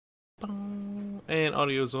and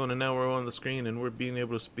audio's on, and now we're on the screen, and we're being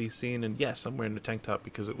able to be seen. And yes, I'm wearing a tank top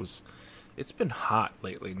because it's been hot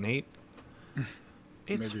lately, Nate.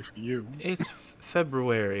 Maybe for you. It's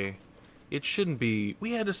February. It shouldn't be.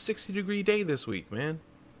 We had a 60-degree day this week, man.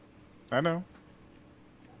 I know.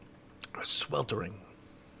 Sweltering.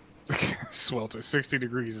 Swelter. 60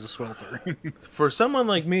 degrees is sweltering. For someone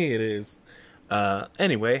like me, it is.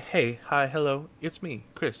 Anyway, hey, hi, hello. It's me,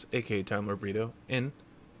 Chris, a.k.a. Time Lord Burrito, and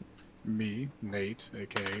Me, Nate,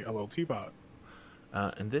 a.k.a. LLT Bot.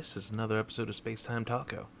 and this is another episode of Space Time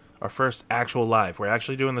Taco. Our first actual live. We're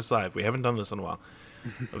actually doing this live. We haven't done this in a while.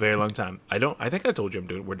 A very long time. I think I told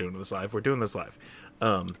you we're doing this live. We're doing this live.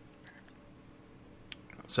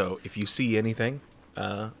 So if you see anything,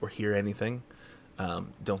 or hear anything,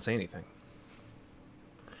 don't say anything.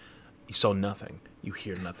 You saw nothing. You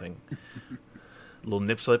hear nothing. Little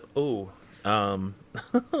nip slip. Oh.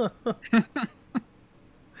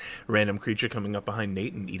 Random creature coming up behind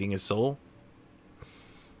Nate and eating his soul.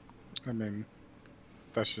 I mean,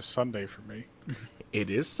 that's just Sunday for me. It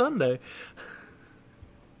is Sunday.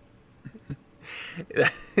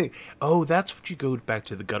 Oh, that's what you go back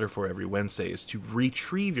to the gutter for every Wednesday, is to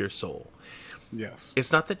retrieve your soul. Yes.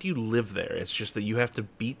 It's not that you live there. It's just that you have to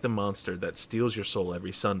beat the monster that steals your soul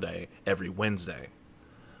every Sunday, every Wednesday.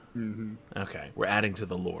 Mm-hmm. Okay, we're adding to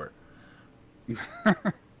the lore.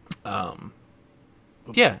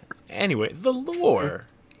 Yeah. Anyway, the lore.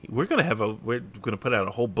 We're gonna put out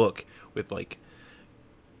a whole book with like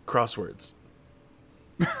crosswords.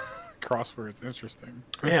 Crosswords, interesting.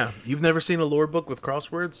 Yeah, you've never seen a lore book with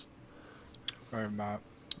crosswords? I have not.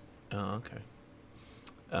 Oh, okay.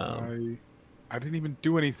 I didn't even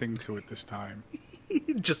do anything to it this time.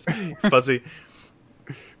 Just fuzzy.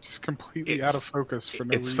 Just completely out of focus for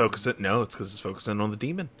no reason. Focusing. No, it's because it's focusing on the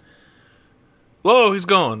demon. Whoa, he's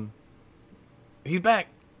gone. He's back.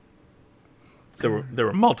 There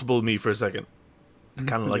were multiple of me for a second. I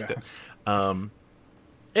kind of liked it.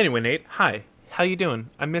 Anyway, Nate, hi. How you doing?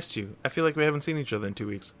 I missed you. I feel like we haven't seen each other in 2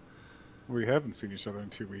 weeks. We haven't seen each other in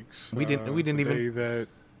 2 weeks. We didn't the even. Day that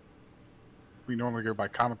we normally go buy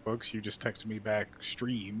comic books, you just texted me back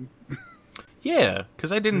stream. Yeah,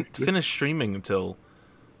 because I didn't finish streaming until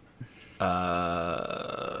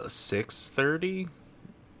 6:30,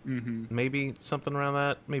 maybe something around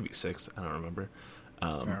that. Maybe 6. I don't remember.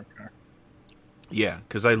 Okay. Yeah,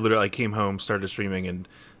 because I came home, started streaming, and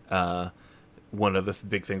one of the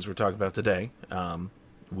big things we're talking about today, I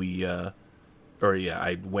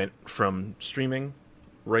went from streaming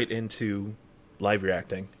right into live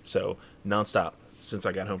reacting, so nonstop since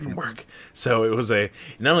I got home from work. So it was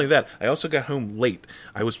not only that, I also got home late.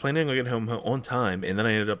 I was planning on getting home on time, and then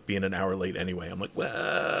I ended up being an hour late anyway. I'm like,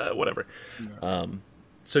 well, whatever. Yeah.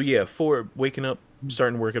 So yeah, waking up,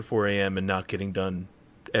 starting work at 4 a.m. and not getting done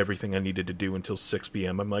everything I needed to do until 6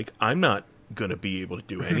 p.m. I'm like, I'm not gonna be able to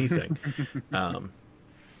do anything. And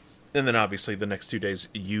then obviously the next 2 days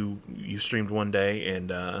you streamed one day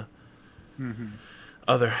and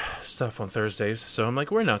other stuff on Thursdays, so I'm like,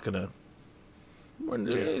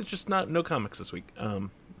 it's just no comics this week.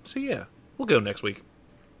 So yeah, we'll go next week.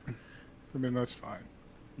 I mean, that's fine.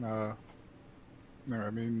 No,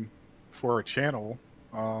 I mean, for a channel,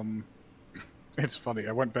 it's funny,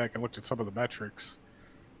 I went back and looked at some of the metrics.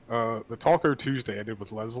 The Talko Tuesday I did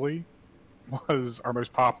with Leslie was our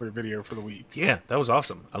most popular video for the week. Yeah, that was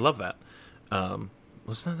awesome. I love that.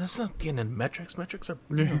 That's not getting in metrics. Metrics are...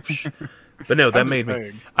 But no, that made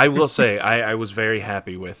me... I will say, I was very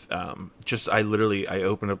happy with... I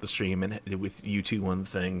opened up the stream and with you two on the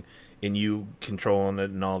thing, and you controlling it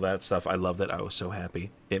and all that stuff. I love that. I was so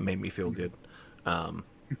happy. It made me feel good.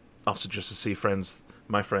 Also, just to see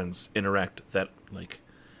my friends interact, that, like...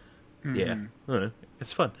 Yeah, I don't know.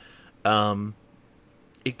 It's fun.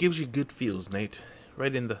 It gives you good feels, Nate.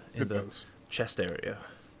 Right in the chest area.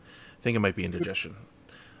 I think it might be indigestion.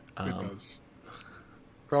 It does.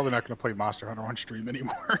 Probably not going to play Monster Hunter on stream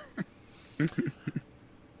anymore.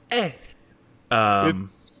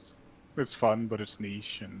 It's fun, but it's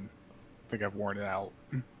niche, and I think I've worn it out.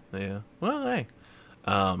 Yeah. Well, hey.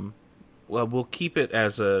 Well, we'll keep it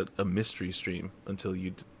as a mystery stream until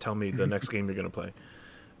you tell me the next game you're going to play.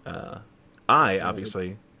 I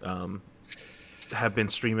obviously have been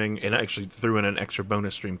streaming, and actually threw in an extra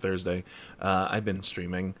bonus stream Thursday. I've been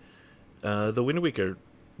streaming the Wind Waker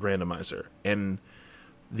randomizer, and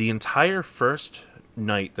the entire first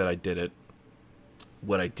night that I did it,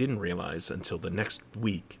 what I didn't realize until the next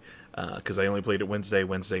week, because I only played it Wednesday,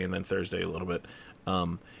 and then Thursday a little bit.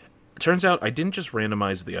 Turns out I didn't just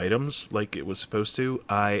randomize the items like it was supposed to.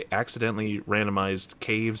 I accidentally randomized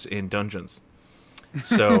caves and dungeons.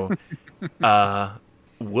 So,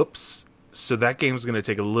 whoops. So that game's going to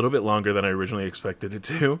take a little bit longer than I originally expected it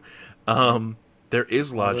to. There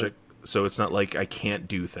is logic, so it's not like I can't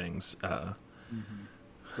do things.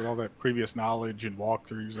 With all that previous knowledge and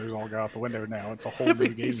walkthroughs, those all got out the window now. It's a whole new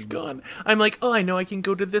game. Everything's gone. I'm like, oh, I know I can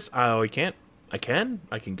go to this. Oh, I can't. I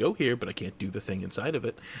can go here, but I can't do the thing inside of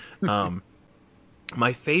it.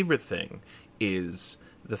 My favorite thing is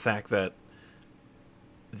the fact that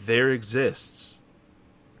there exists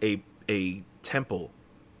a temple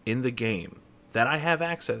in the game that I have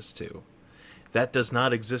access to that does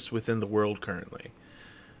not exist within the world currently.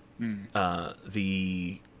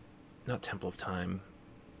 The not Temple of Time,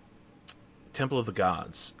 Temple of the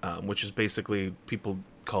Gods, which is basically, people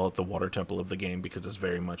call it the water temple of the game because it's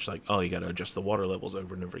very much like, oh, you got to adjust the water levels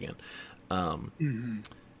over and over again.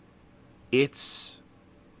 It's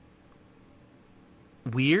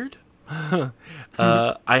weird. I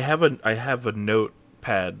have a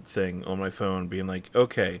notepad thing on my phone being like,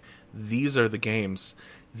 okay, these are the games.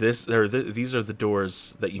 These are the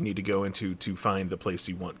doors that you need to go into to find the place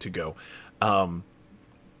you want to go.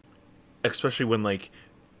 Especially when like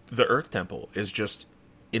the Earth Temple is just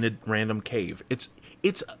in a random cave. It's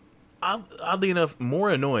oddly enough more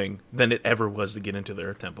annoying than it ever was to get into the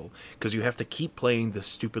Earth Temple, because you have to keep playing the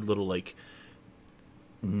stupid little like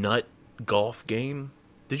nut golf game.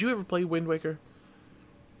 Did you ever play Wind Waker?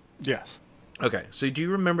 Yes. Okay, so do you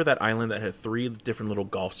remember that island that had 3 different little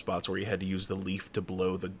golf spots where you had to use the leaf to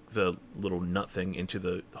blow the little nut thing into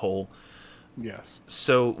the hole? Yes.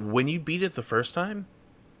 So when you beat it the first time,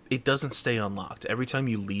 it doesn't stay unlocked. Every time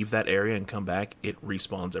you leave that area and come back, it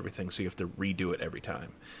respawns everything, so you have to redo it every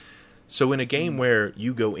time. So in a game where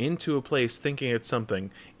you go into a place thinking it's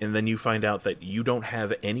something, and then you find out that you don't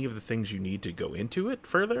have any of the things you need to go into it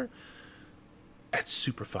further, that's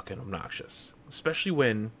super fucking obnoxious. Especially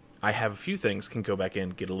when I have a few things, can go back in,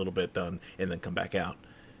 get a little bit done, and then come back out.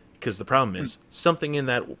 Because the problem is, something in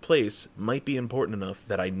that place might be important enough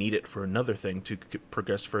that I need it for another thing to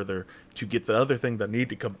progress further, to get the other thing that I need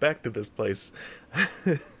to come back to this place.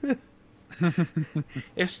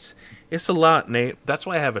 It's a lot, Nate. That's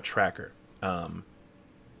why I have a tracker. I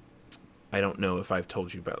don't know if I've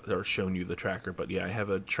told you about or shown you the tracker, but yeah, I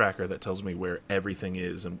have a tracker that tells me where everything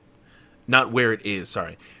is, and not where it is,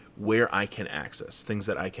 sorry, where I can access things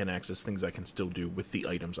that I can access, things I can still do with the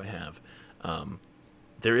items I have.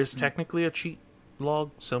 There is technically a cheat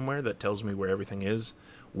log somewhere that tells me where everything is.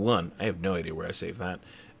 1, I have no idea where I saved that.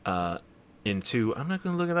 And 2, I'm not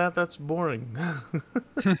going to look at that. That's boring.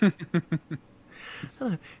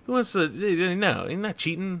 Who wants to? No, you're not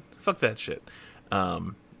cheating. Fuck that shit.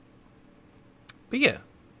 But yeah,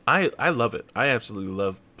 I love it. I absolutely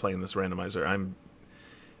love playing this randomizer. I'm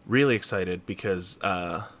really excited because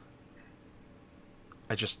I'm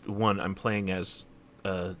playing as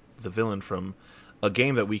the villain from a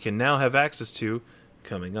game that we can now have access to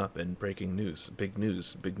coming up in breaking news, big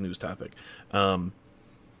news topic. But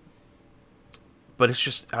it's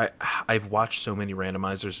just, I've watched so many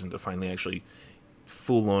randomizers, and to finally actually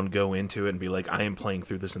full on go into it and be like, I am playing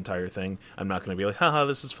through this entire thing. I'm not going to be like, haha,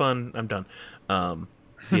 this is fun, I'm done.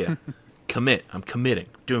 Yeah, I'm committing.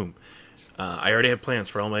 Doom. I already have plans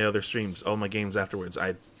for all my other streams, all my games afterwards.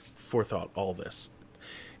 I forethought all this.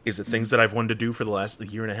 Is it things that I've wanted to do for the last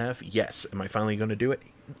year and a half? Yes. Am I finally going to do it?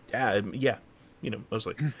 Yeah.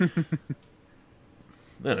 Mostly. I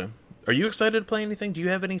don't know. Are you excited to play anything? Do you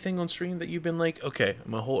have anything on stream that you've been like, okay,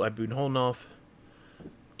 I've been holding off?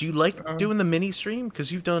 Do you like doing the mini stream?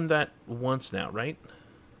 Because you've done that once now, right?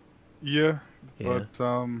 Yeah. But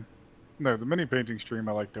no, the mini painting stream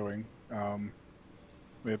I like doing.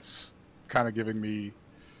 It's kind of giving me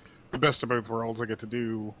the best of both worlds. I get to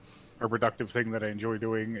do a productive thing that I enjoy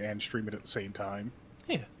doing and stream it at the same time.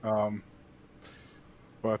 Yeah.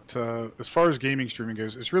 But as far as gaming streaming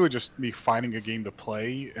goes, it's really just me finding a game to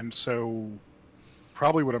play, and so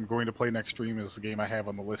probably what I'm going to play next stream is the game I have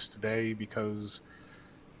on the list today, because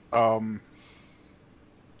I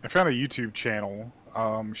found a YouTube channel.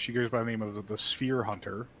 She goes by the name of the Sphere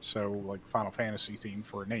Hunter, so like Final Fantasy theme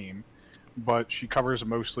for a name. But she covers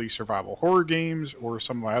mostly survival horror games or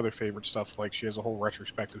some of my other favorite stuff. Like she has a whole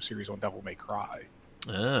retrospective series on Devil May Cry.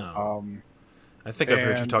 Oh. I think I've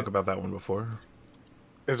heard you talk about that one before.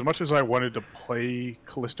 As much as I wanted to play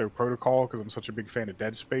Callisto Protocol because I'm such a big fan of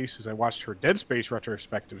Dead Space, as I watched her Dead Space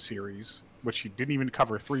retrospective series, which she didn't even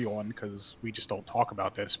cover 3 on because we just don't talk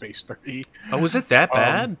about Dead Space 3. Oh, was it that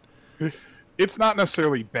bad? It's not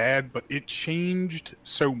necessarily bad, but it changed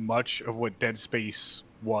so much of what Dead Space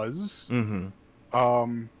was. Mm-hmm.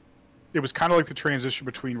 It was kind of like the transition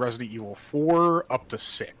between Resident Evil 4 up to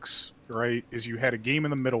 6, right? Is you had a game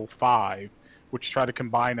in the middle, 5, which tried to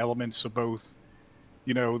combine elements of both,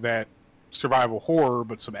 that survival horror,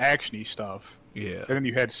 but some actiony stuff. Yeah. And then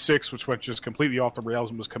you had 6, which went just completely off the rails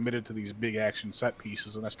and was committed to these big action set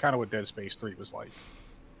pieces, and that's kind of what Dead Space 3 was like.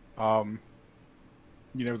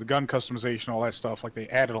 The gun customization, all that stuff, like they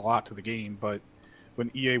added a lot to the game, but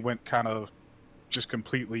when EA went kind of just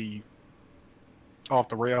completely off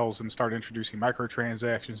the rails and started introducing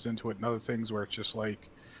microtransactions into it and other things where it's just like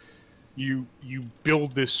you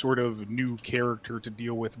build this sort of new character to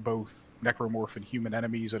deal with both necromorph and human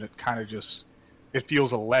enemies, and it kind of just it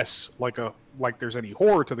feels less like there's any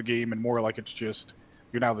horror to the game and more like it's just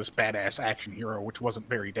you're now this badass action hero, which wasn't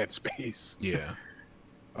very Dead Space. Yeah.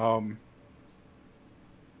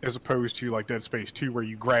 As opposed to like Dead Space 2 where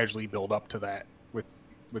you gradually build up to that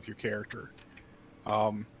with your character.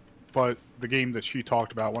 But the game that she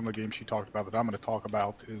talked about, one of the games she talked about that I'm going to talk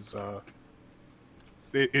about is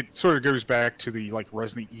it sort of goes back to the like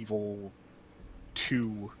Resident Evil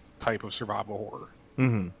 2 type of survival horror.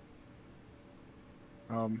 Mm-hmm.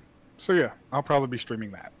 So yeah, I'll probably be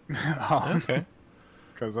streaming that. Okay.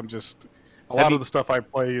 Because I'm just a lot of the stuff I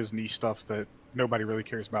play is niche stuff that nobody really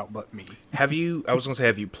cares about but me. Have you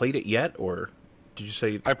played it yet, or did you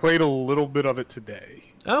say... I played a little bit of it today.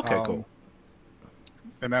 Okay, cool.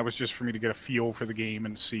 And that was just for me to get a feel for the game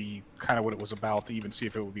and see kind of what it was about, to even see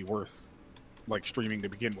if it would be worth like streaming to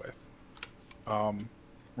begin with.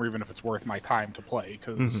 Or even if it's worth my time to play,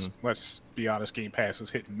 because let's be honest, Game Pass is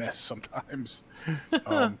hit and miss sometimes.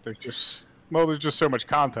 There's just so much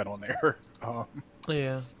content on there.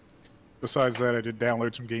 Yeah. Besides that, I did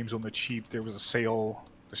download some games on the cheap. There was a sale.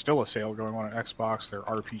 There's still a sale going on Xbox. Their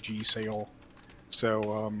RPG sale.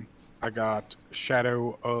 So I got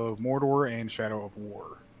Shadow of Mordor and Shadow of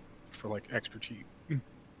War for like extra cheap.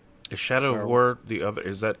 Is Shadow of War the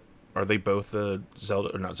other? Are they both the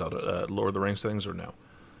Lord of the Rings things, or no?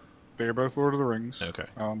 They're both Lord of the Rings. Okay.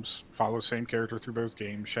 Follow the same character through both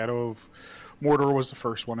games. Shadow of Mordor was the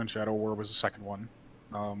first one, and Shadow of War was the second one.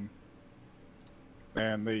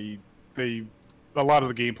 And a lot of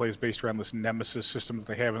the gameplay is based around this nemesis system that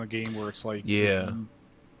they have in the game, where it's like,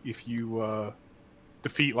 if you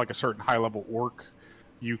defeat like a certain high level orc,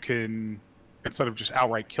 you can, instead of just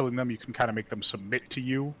outright killing them, you can kind of make them submit to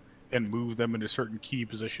you and move them into certain key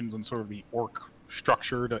positions in sort of the orc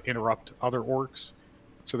structure to interrupt other orcs.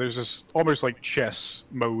 So there's this almost like chess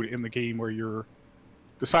mode in the game where you're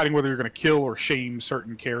deciding whether you're going to kill or shame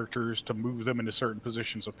certain characters to move them into certain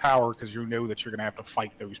positions of power, because you know that you're going to have to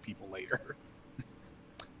fight those people later.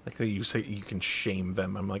 Like you say, you can shame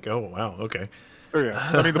them. I'm like, oh wow, okay. Oh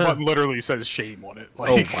yeah, I mean the button literally says shame on it.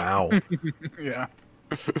 Like, oh wow. Yeah.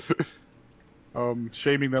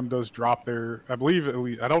 Shaming them does drop their. I believe at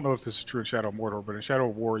least, I don't know if this is true in Shadow of Mordor, but in Shadow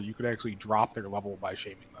of War you could actually drop their level by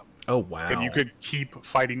shaming them. Oh wow. And you could keep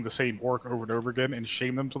fighting the same orc over and over again and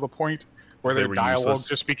shame them to the point where their dialogue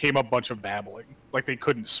just became a bunch of babbling. Like they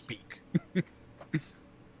couldn't speak.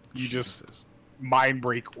 You just mind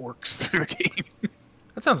break orcs through the game.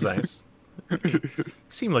 That sounds nice. You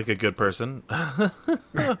seem like a good person.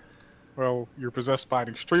 Well, you're possessed by an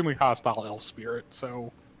extremely hostile elf spirit,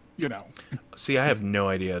 so, you know. See, I have no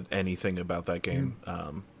idea anything about that game.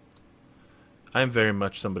 I'm very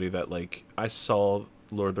much somebody that, like, I saw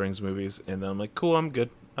Lord of the Rings movies, and then I'm like, cool, I'm good.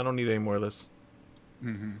 I don't need any more of this.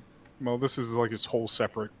 Mm-hmm. Well, this is like its whole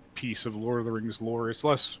separate piece of Lord of the Rings lore. It's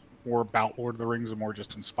less more about Lord of the Rings and more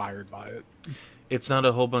just inspired by it. It's not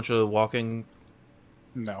a whole bunch of walking...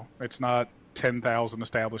 No, it's not 10,000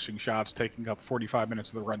 establishing shots taking up 45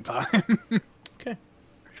 minutes of the runtime. Okay.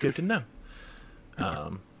 Good to know.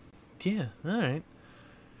 Yeah, alright.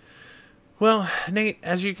 Well, Nate,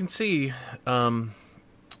 as you can see, I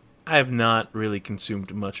have not really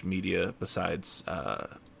consumed much media besides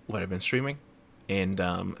what I've been streaming and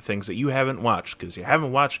things that you haven't watched, because you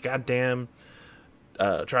haven't watched goddamn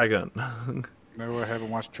Trigun. No, I haven't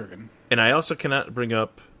watched Trigun. And I also cannot bring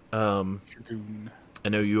up... Trigun. I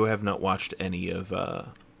know you have not watched any of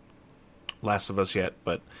Last of Us yet,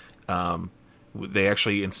 but they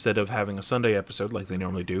actually, instead of having a Sunday episode like they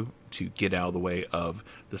normally do, to get out of the way of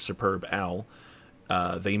the superb Al,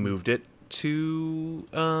 they moved it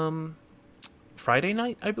to Friday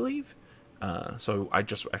night, I believe. So I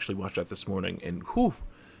just actually watched that this morning, and whew,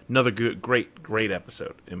 another great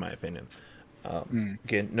episode, in my opinion.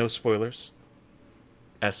 Again, no spoilers.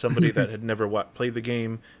 As somebody that had never played the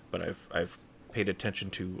game, but I've paid attention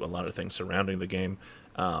to a lot of things surrounding the game,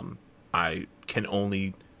 I can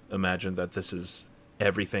only imagine that this is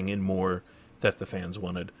everything and more that the fans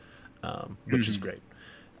wanted, which is great.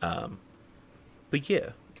 But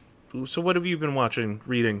yeah, so what have you been watching,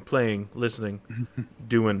 reading, playing, listening,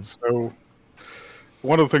 doing? So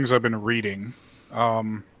one of the things I've been reading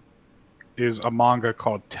is a manga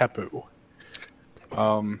called Teppu.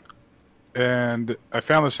 And I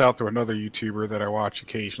found this out through another YouTuber that I watch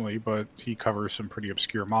occasionally, but he covers some pretty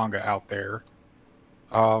obscure manga out there.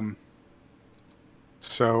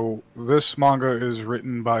 So this manga is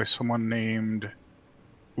written by someone named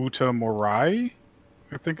Uta Morai,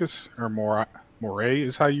 I think is, or Morai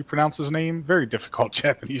is how you pronounce his name. Very difficult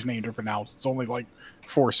Japanese name to pronounce. It's only like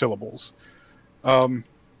 4 syllables.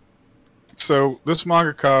 So this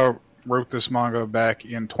mangaka wrote this manga back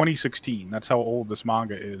in 2016. That's how old this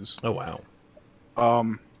manga is. Oh, wow.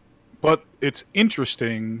 But it's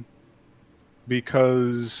interesting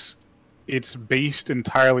because it's based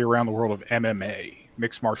entirely around the world of MMA,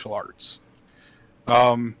 mixed martial arts.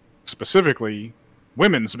 Specifically,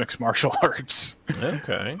 women's mixed martial arts.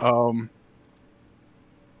 Okay.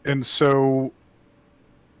 And so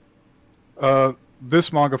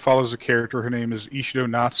this manga follows a character. Her name is Ishido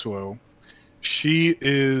Natsuo. She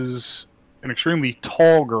is an extremely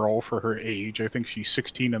tall girl for her age. I think she's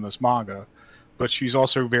 16 in this manga, but she's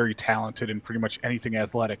also very talented in pretty much anything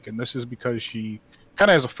athletic. And this is because she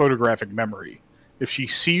kind of has a photographic memory. If she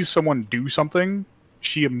sees someone do something,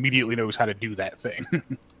 she immediately knows how to do that thing.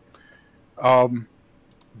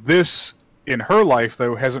 This, in her life,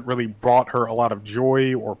 though, hasn't really brought her a lot of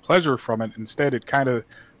joy or pleasure from it. Instead, it kind of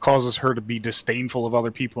causes her to be disdainful of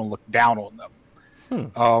other people and look down on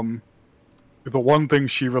them. The one thing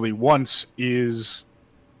she really wants is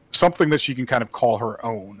something that she can kind of call her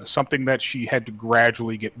own, something that she had to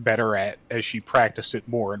gradually get better at as she practiced it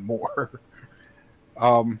more and more.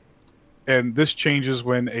 And this changes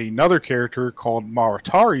when another character called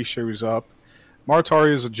Maratari shows up.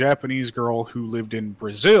 Maratari is a Japanese girl who lived in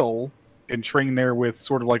Brazil and trained there with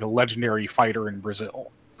sort of like a legendary fighter in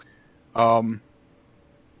Brazil. And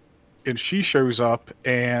she shows up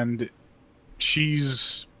and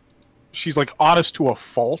she's like honest to a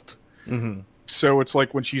fault. Mm-hmm. So it's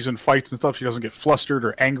like when she's in fights and stuff, she doesn't get flustered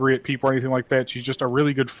or angry at people or anything like that. She's just a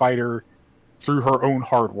really good fighter through her own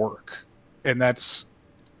hard work. And that's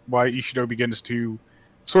why Ishido begins to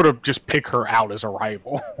sort of just pick her out as a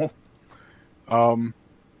rival. The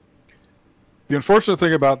unfortunate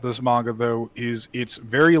thing about this manga, though, is its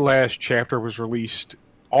very last chapter was released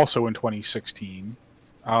also in 2016.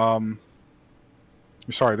 Sorry,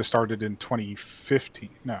 this started in 2015.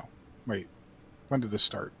 No, wait. When did this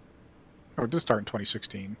start? Oh, it did start in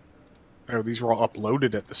 2016. Oh, these were all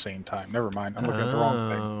uploaded at the same time. Never mind. I'm looking at the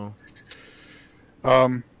wrong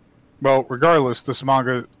thing. Well, regardless, this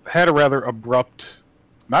manga had a rather abrupt,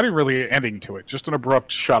 not even really an ending to it, just an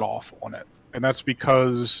abrupt shut-off on it. And that's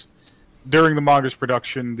because during the manga's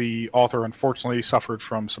production, the author unfortunately suffered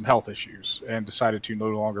from some health issues and decided to no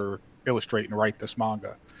longer illustrate and write this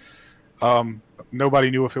manga. Nobody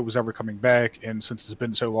knew if it was ever coming back, and since it's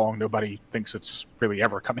been so long, nobody thinks it's really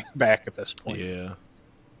ever coming back at this point. Yeah.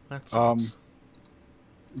 That sucks.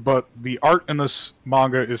 But the art in this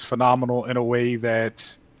manga is phenomenal in a way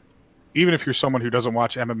that even if you're someone who doesn't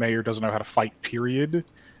watch MMA or doesn't know how to fight, period,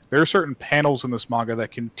 there are certain panels in this manga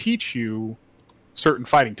that can teach you certain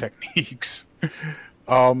fighting techniques.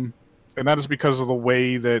 And that is because of the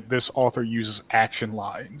way that this author uses action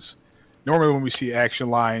lines. Normally when we see action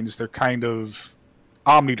lines, they're kind of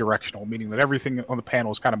omnidirectional, meaning that everything on the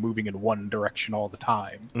panel is kind of moving in one direction all the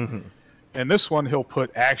time. Mm-hmm. And this one, he'll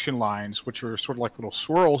put action lines, which are sort of like little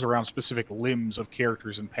swirls around specific limbs of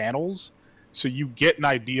characters and panels, so you get an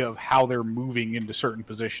idea of how they're moving into certain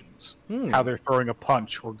positions, how they're throwing a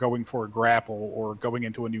punch or going for a grapple or going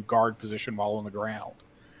into a new guard position while on the ground.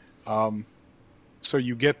 So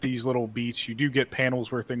you get these little beats. You do get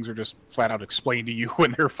panels where things are just flat out explained to you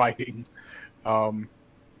when they're fighting,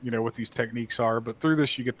 what these techniques are. But through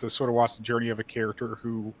this, you get to sort of watch the journey of a character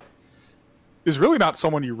who is really not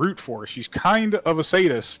someone you root for. She's kind of a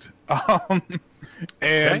sadist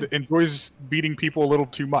and enjoys beating people a little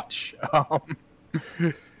too much.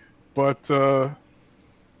 But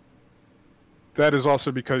that is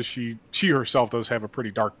also because she herself does have a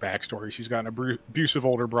pretty dark backstory. She's got an abusive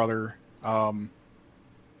older brother.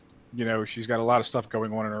 She's got a lot of stuff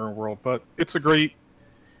going on in her own world. But it's great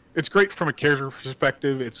from a character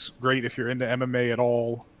perspective. It's great if you're into MMA at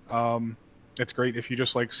all. It's great if you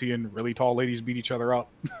just like seeing really tall ladies beat each other up.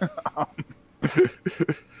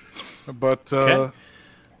 But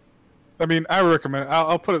I mean, I recommend.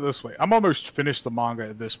 I'll put it this way: I'm almost finished the manga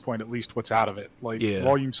at this point. At least what's out of it,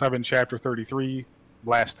 Volume 7, Chapter 33,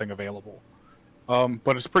 last thing available.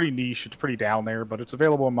 But it's pretty niche. It's pretty down there, but it's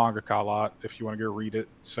available in Mangaka Lot if you want to go read it.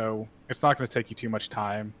 So it's not going to take you too much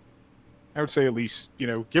time. I would say at least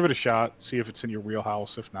give it a shot. See if it's in your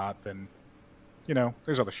wheelhouse. If not, then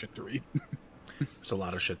there's other shit to read. There's a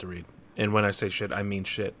lot of shit to read. And when I say shit, I mean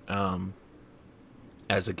shit.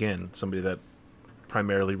 As, again, somebody that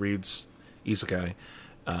primarily reads isekai.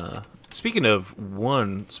 Speaking of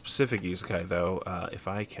one specific isekai, though, if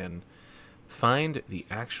I can find the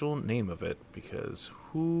actual name of it, because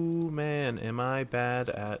man, am I bad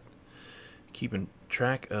at keeping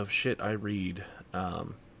track of shit I read.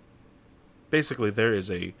 Basically,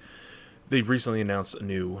 they recently announced a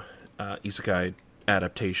new isekai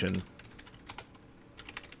adaptation.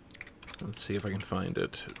 Let's see if I can find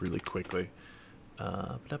it really quickly.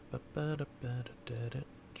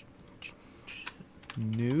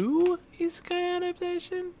 New isekai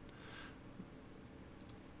adaptation?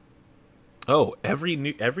 Oh, every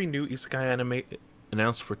new isekai anime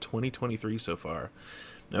announced for 2023 so far.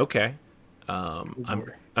 Okay.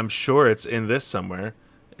 I'm sure it's in this somewhere.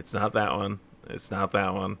 It's not that one. It's not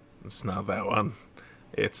that one. It's not that one.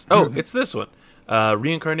 It's it's this one.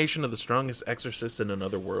 Reincarnation of the Strongest Exorcist in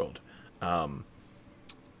Another World.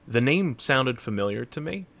 The name sounded familiar to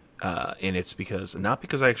me, and it's not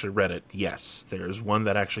because I actually read it. Yes, there's one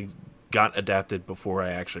that actually got adapted before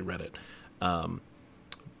I actually read it.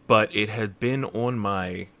 But it had been on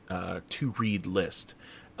my to read list.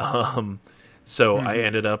 So I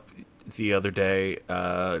ended up the other day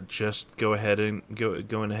just going ahead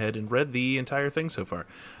and read the entire thing so far.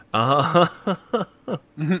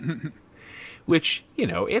 Which,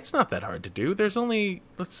 it's not that hard to do. There's only,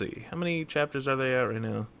 let's see, how many chapters are they at right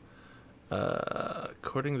now?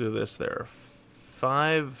 According to this, there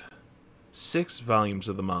are 6 volumes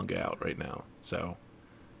of the manga out right now. So,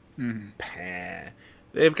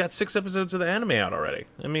 they've got 6 episodes of the anime out already.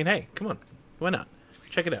 I mean, hey, come on. Why not?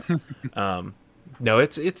 Check it out. No,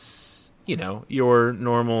 it's your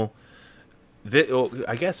normal...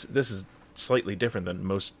 I guess this is slightly different than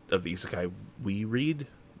most of the isekai we read,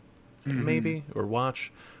 maybe, or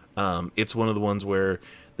watch. It's one of the ones where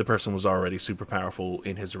the person was already super powerful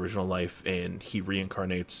in his original life, and he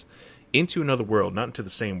reincarnates into another world, not into the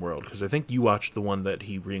same world, because I think you watched the one that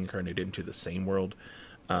he reincarnated into the same world.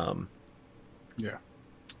 Yeah.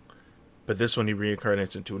 But this one, he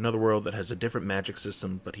reincarnates into another world that has a different magic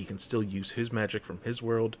system, but he can still use his magic from his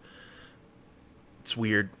world. It's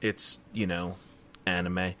weird. It's,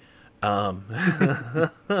 anime.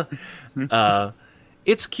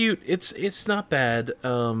 It's cute. It's not bad.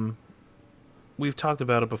 We've talked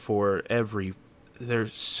about it before.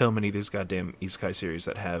 There's so many of these goddamn isekai series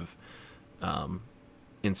that have,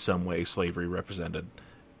 in some way, slavery represented.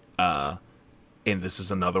 And this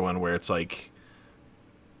is another one where it's like,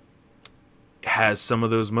 has some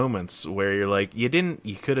of those moments where you're like, you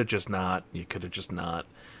could have just not.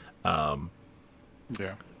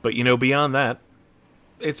 Yeah. But beyond that,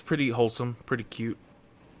 it's pretty wholesome, pretty cute,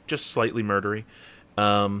 just slightly murdery.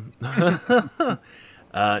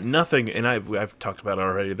 Nothing, and I've talked about it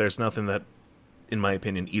already. There's nothing that, in my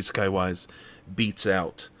opinion, isekai wise, beats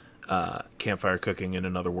out Campfire Cooking in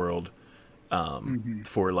Another World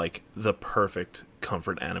for like the perfect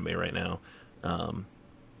comfort anime right now.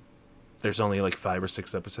 There's only like 5 or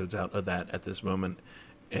 6 episodes out of that at this moment,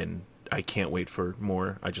 and I can't wait for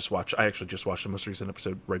more. I actually just watched the most recent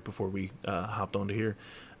episode right before we hopped onto here.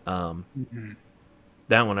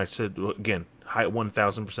 That one I said, again,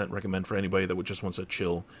 1,000% recommend for anybody that just wants a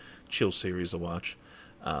chill series to watch.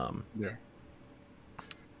 Yeah,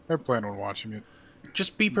 I plan on watching it.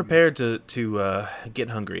 Just be prepared to get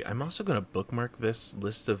hungry. I'm also going to bookmark this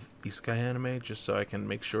list of isekai anime just so I can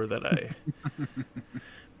make sure that I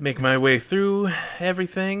make my way through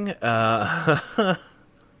everything. I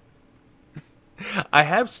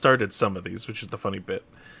have started some of these, which is the funny bit.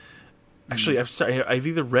 Actually, I've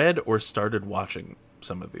either read or started watching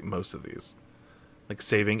most of these. Like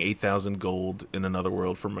saving 8,000 gold in Another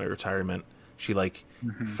World for my retirement. She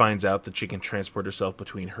finds out that she can transport herself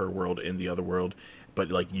between her world and the other world, but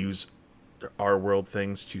like use our world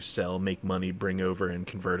things to sell, make money, bring over, and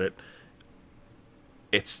convert it.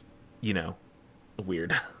 It's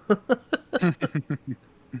weird.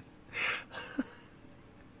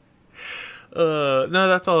 No,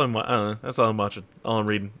 that's all that's all I'm watching, all I'm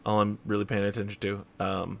reading, all I'm really paying attention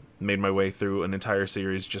to. Made my way through an entire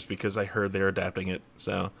series just because I heard they're adapting it.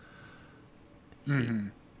 So,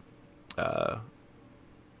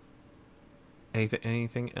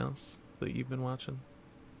 anything else that you've been watching?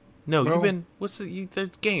 No, you've been. What's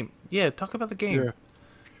the game? Yeah, talk about the game. Yeah.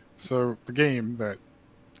 So the game that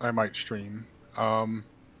I might stream,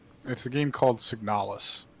 it's a game called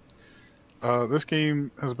Signalis. This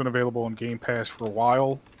game has been available on Game Pass for a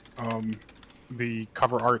while. The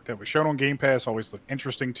cover art that was shown on Game Pass always looked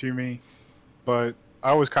interesting to me, but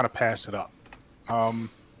I always kind of passed it up.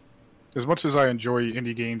 As much as I enjoy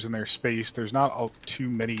indie games in their space, there's not too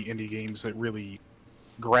many indie games that really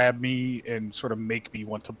grab me and sort of make me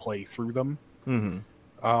want to play through them.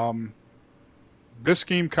 This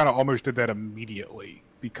game kind of almost did that immediately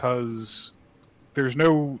because there's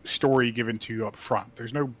no story given to you up front.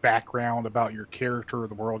 There's no background about your character or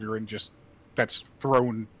the world you're in, just that's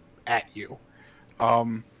thrown at you.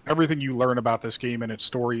 Everything you learn about this game and its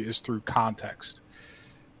story is through context.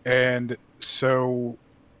 And so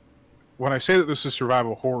when I say that this is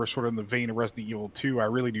survival horror, sort of in the vein of Resident Evil 2, I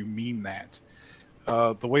really do mean that.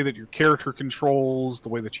 The way that your character controls, the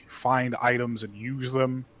way that you find items and use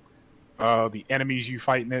them, the enemies you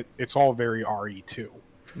fight in it, it's all very RE2.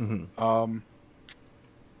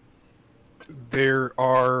 There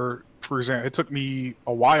are, for example, it took me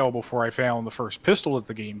a while before I found the first pistol that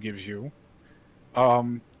the game gives you.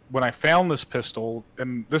 When I found this pistol,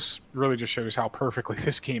 and this really just shows how perfectly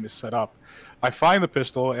this game is set up, I find the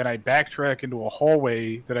pistol and I backtrack into a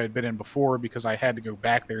hallway that I'd been in before because I had to go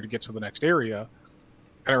back there to get to the next area.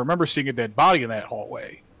 And I remember seeing a dead body in that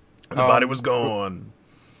hallway. The body was gone.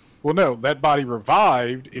 Well, no, that body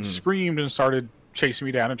revived, it screamed and started chasing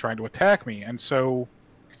me down and trying to attack me. And so,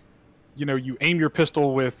 you know, you aim your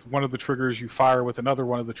pistol with one of the triggers, you fire with another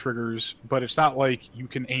one of the triggers, but it's not like you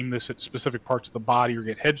can aim this at specific parts of the body or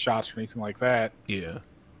get headshots or anything like that. Yeah.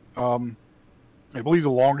 I believe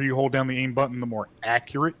the longer you hold down the aim button, the more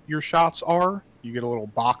accurate your shots are. You get a little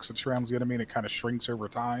box that surrounds the enemy and it kind of shrinks over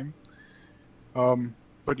time.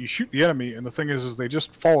 But you shoot the enemy, and the thing is they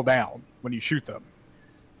just fall down when you shoot them.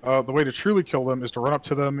 The way to truly kill them is to run up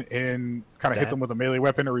to them and kind of hit them with a melee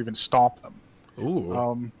weapon or even stomp them.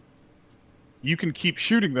 Ooh. You can keep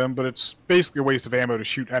shooting them, but it's basically a waste of ammo to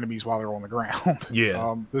shoot enemies while they're on the ground.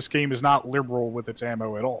 Yeah. This game is not liberal with its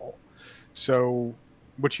ammo at all. So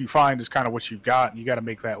what you find is kind of what you've got, and you got to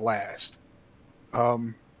make that last.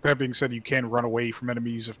 That being said, you can run away from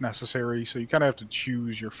enemies if necessary, so you kind of have to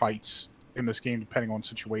choose your fights in this game depending on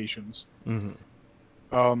situations.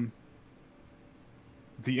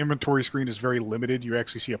 The inventory screen is very limited. You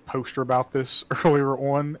actually see a poster about this earlier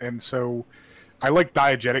on, and so I like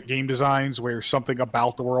diegetic game designs where something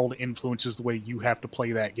about the world influences the way you have to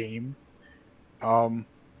play that game. And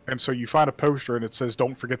so you find a poster and it says,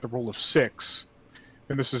 "Don't forget the rule of 6."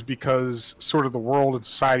 And this is because sort of the world and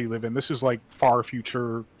society you live in, this is like far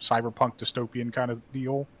future cyberpunk dystopian kind of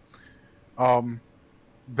deal.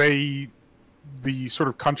 The sort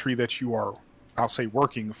of country that you are, I'll say,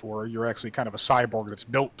 working for, you're actually kind of a cyborg that's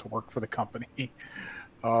built to work for the company,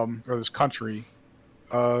 or this country,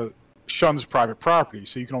 shuns private property,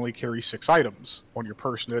 so you can only carry 6 items on your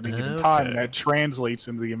person at any given time, and that translates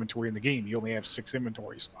into the inventory in the game. You only have 6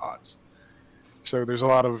 inventory slots. So there's a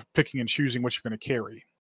lot of picking and choosing what you're going to carry.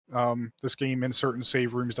 This game in certain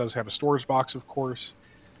save rooms does have a storage box, of course.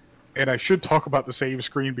 And I should talk about the save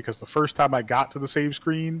screen, because the first time I got to the save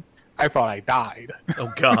screen, I thought I died.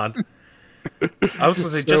 Oh, God. I was going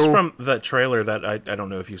to say, just from the trailer that I don't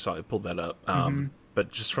know if you saw, I pulled that up, but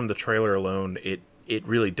just from the trailer alone, it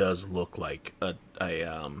really does look like a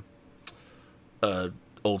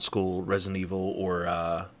old school Resident Evil,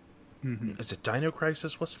 or is it Dino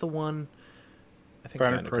Crisis? What's the one? I think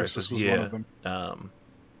Dino Crisis was one of them.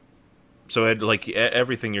 So like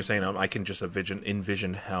everything you're saying, I can just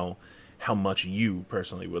envision how much you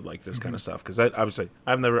personally would like this kind of stuff, because I would say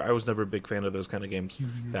I was never a big fan of those kind of games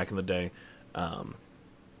back in the day.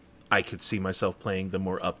 I could see myself playing the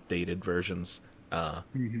more updated versions,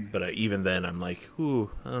 but even then I'm like,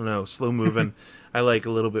 ooh, I don't know, slow moving. I like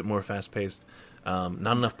a little bit more fast paced.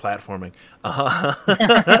 Not enough platforming.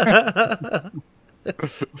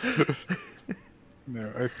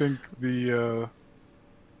 No, I think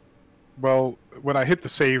when I hit the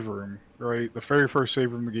save room, right, the very first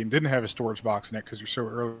save room in the game didn't have a storage box in it because you're so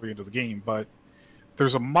early into the game, but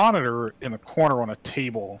there's a monitor in the corner on a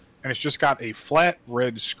table, and it's just got a flat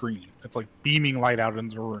red screen that's like beaming light out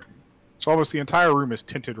into the room. So almost the entire room is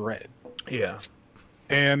tinted red. Yeah.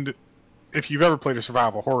 And if you've ever played a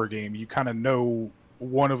survival horror game, you kind of know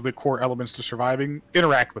one of the core elements to surviving: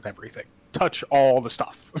 interact with everything. Touch all the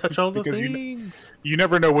stuff. Touch all the things. You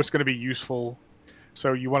never know what's going to be useful.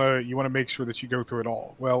 So you want to make sure that you go through it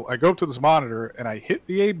all. Well, I go up to this monitor and I hit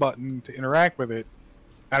the A button to interact with it,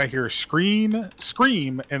 and I hear a scream,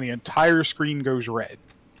 and the entire screen goes red.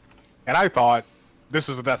 And I thought, this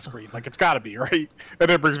is a death screen. Like, it's got to be, right? And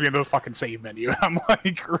then it brings me into the fucking save menu. And I'm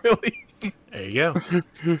like, really? There you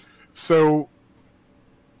go. So,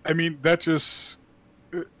 I mean, that just...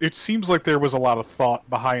 It seems like there was a lot of thought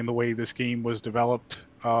behind the way this game was developed.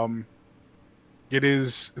 It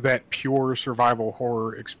is that pure survival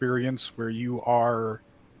horror experience where you're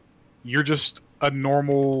just a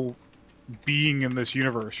normal being in this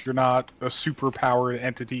universe. You're not a super powered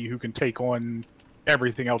entity who can take on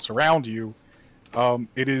everything else around you.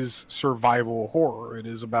 It is survival horror. It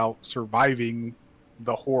is about surviving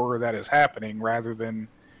the horror that is happening rather than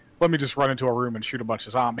let me just run into a room and shoot a bunch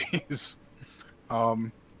of zombies.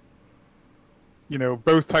 um,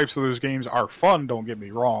 both types of those games are fun, don't get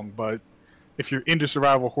me wrong, but if you're into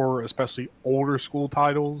survival horror, especially older school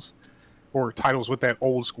titles or titles with that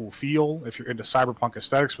old school feel, if you're into cyberpunk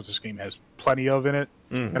aesthetics, which this game has plenty of in it,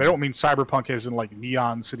 and I don't mean cyberpunk as in like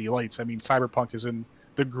neon city lights, I mean cyberpunk as in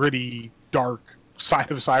the gritty, dark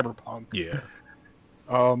side of cyberpunk. Yeah.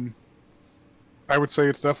 I would say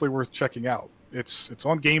it's definitely worth checking out. It's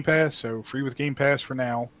on Game Pass, so free with Game Pass for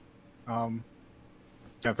now. I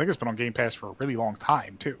think it's been on Game Pass for a really long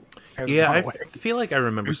time too. Yeah, I feel like I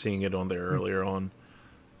remember seeing it on there earlier on.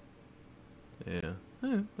 Yeah.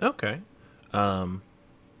 Okay.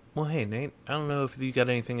 Well, hey Nate, I don't know if you got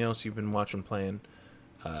anything else you've been watching, playing.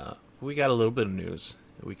 We got a little bit of news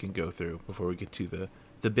that we can go through before we get to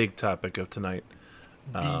the big topic of tonight.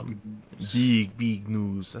 Big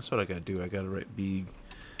news. That's what I gotta do. I gotta write big.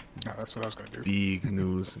 No, that's what I was gonna do. Big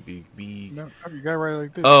news. Big. No, you gotta write it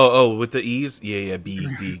like this. Oh, with the E's? Yeah.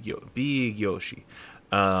 Big Yoshi.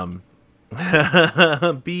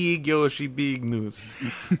 Big Yoshi, big news.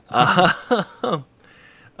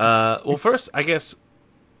 Well, first, I guess,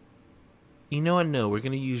 no, we're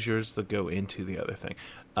going to use yours to go into the other thing,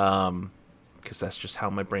 because that's just how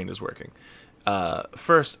my brain is working.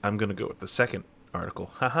 First, I'm going to go with the second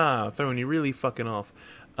article. Haha, throwing you really fucking off.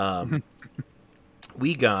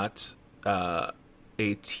 We got a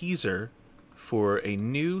teaser for a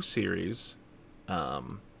new series,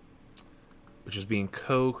 which is being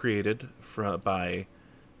co-created by,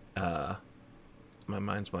 my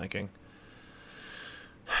mind's blanking.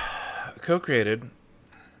 Co-created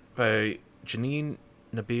by Janine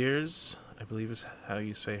Nabirs, I believe is how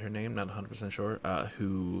you say her name, not 100% sure,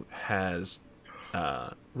 who has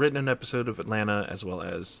written an episode of Atlanta, as well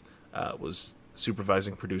as was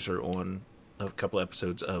supervising producer on a couple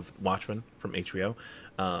episodes of Watchmen from HBO.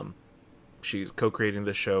 She's co-creating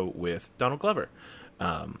this show with Donald Glover,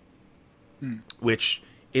 which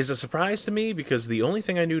is a surprise to me, because the only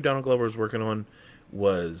thing I knew Donald Glover was working on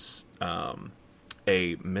was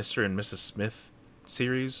a Mr. and Mrs. Smith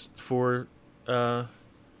series for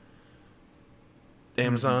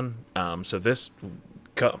Amazon. So this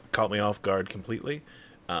caught me off guard completely.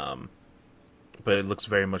 But it looks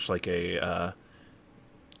very much like a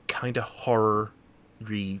kind of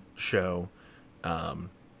horror-y show,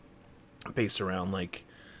 based around like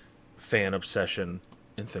fan obsession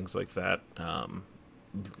and things like that.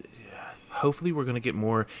 Hopefully we're going to get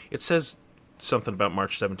more. It says something about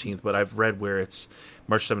March 17th, but I've read where it's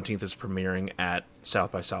March 17th is premiering at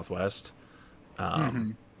South by Southwest. So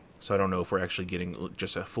I don't know if we're actually getting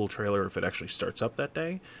just a full trailer, or if it actually starts up that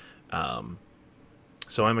day.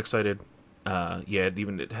 So I'm excited.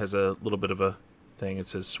 It has a little bit of a thing. It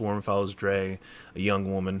says Swarm follows Dre, a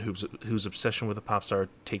young woman whose obsession with a pop star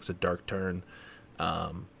takes a dark turn.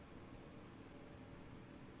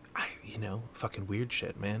 Fucking weird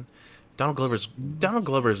shit, man. Donald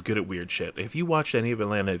Glover is good at weird shit. If you watched any of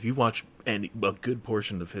Atlanta, if you watch a good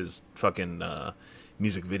portion of his fucking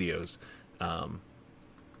music videos,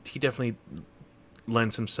 he definitely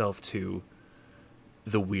lends himself to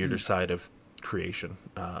the weirder side of creation.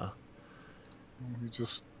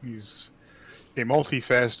 He's a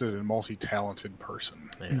multifaceted and multi-talented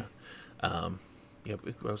person. Yeah. I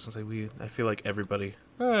was gonna say I feel like everybody,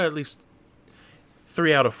 at least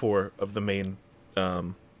 3 out of 4 of the main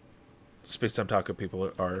Space Time Taco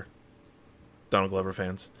people are Donald Glover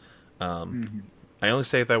fans. I only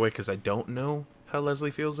say it that way because I don't know how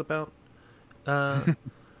Leslie feels about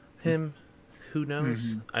him. Who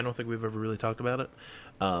knows? I don't think we've ever really talked about it.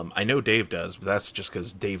 I know Dave does, but that's just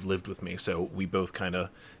because Dave lived with me, so we both kind of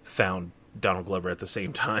found Donald Glover at the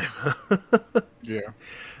same time. Yeah.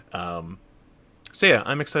 So yeah,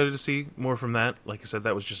 I'm excited to see more from that. Like I said,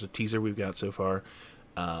 that was just a teaser we've got so far.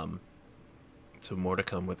 So more to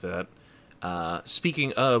come with that.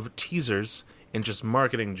 Speaking of teasers and just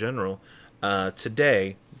marketing in general,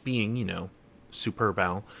 today being, Super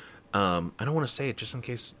Bowl, I don't want to say it just in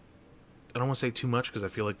case. I don't want to say too much because I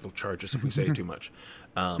feel like they'll charge us if we say too much.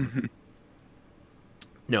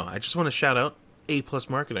 No, I just want to shout out A+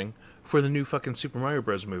 Marketing for the new fucking Super Mario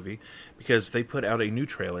Bros. Movie, because they put out a new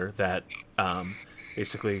trailer that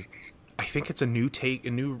basically, I think it's a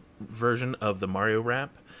new version of the Mario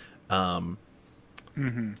rap.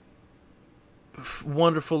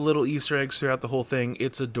 Wonderful little Easter eggs throughout the whole thing.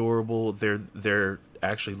 It's adorable. They're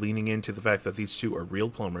actually leaning into the fact that these two are real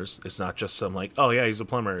plumbers. It's not just some like, oh yeah, he's a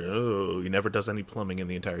plumber. Oh, he never does any plumbing in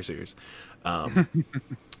the entire series.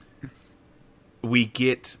 we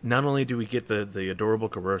get, not only do we get the adorable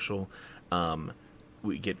commercial,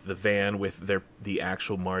 we get the van with the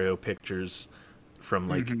actual Mario pictures from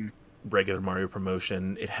like regular Mario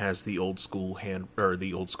promotion. It has the old school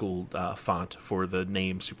font for the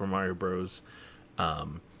name Super Mario Bros.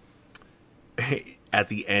 At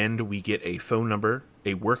the end, we get a phone number,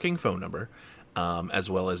 a working phone number, as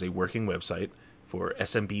well as a working website for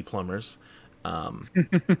SMB plumbers.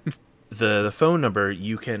 The phone number,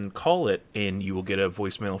 you can call it and you will get a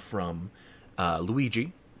voicemail from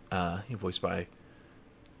Luigi, voiced by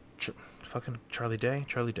fucking Charlie Day.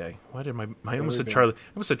 Why did I almost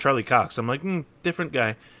said Charlie Cox. I'm like, different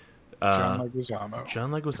guy. John Leguizamo.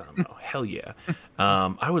 John Leguizamo. Hell yeah.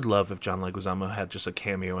 I would love if John Leguizamo had just a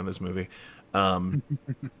cameo in this movie. But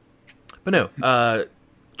no,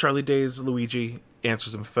 Charlie Day's Luigi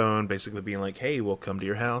answers the phone, basically being like, hey, we'll come to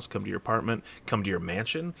your house, come to your apartment, come to your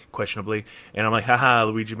mansion, questionably. And I'm like, haha,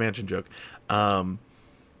 Luigi Mansion joke.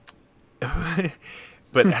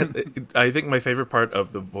 But I think my favorite part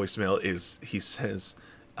of the voicemail is he says,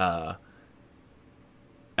 at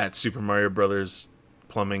Super Mario Brothers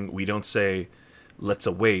Plumbing, we don't say, let's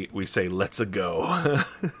await, we say, let's a go.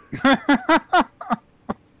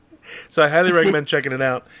 So I highly recommend checking it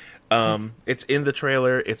out. It's in the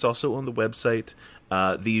trailer. It's also on the website.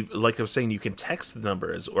 Like I was saying, you can text the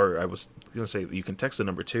number, or I was going to say you can text the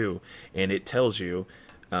number too, and it tells you,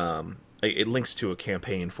 it links to a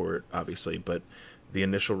campaign for it, obviously, but the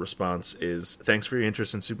initial response is, thanks for your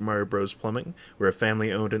interest in Super Mario Bros. Plumbing. We're a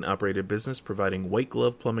family-owned and operated business providing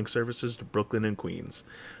white-glove plumbing services to Brooklyn and Queens.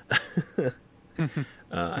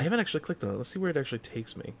 I haven't actually clicked on it. Let's see where it actually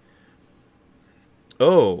takes me.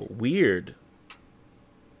 Oh, weird.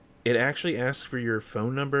 It actually asks for your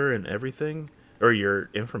phone number and everything, or your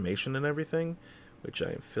information and everything, which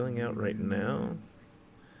I am filling out right now.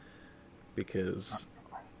 Because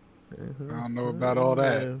I don't know about all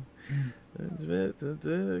that. I don't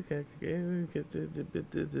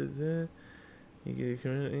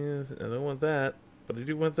want that, but I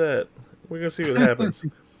do want that. We're going to see what happens.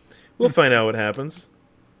 We'll find out what happens.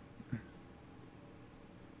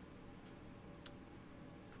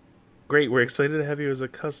 Great, we're excited to have you as a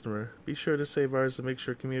customer. Be sure to save ours to make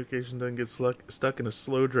sure communication doesn't get stuck in a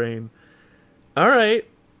slow drain. Alright.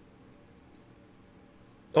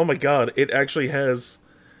 Oh my god, it actually has...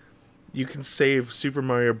 You can save Super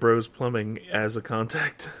Mario Bros. Plumbing as a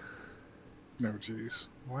contact. No, jeez.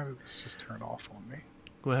 Why did this just turn off on me?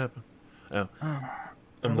 What happened? Oh.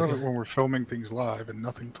 I love it when we're filming things live and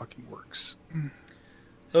nothing fucking works.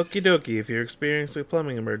 Okie dokie, if you're experiencing a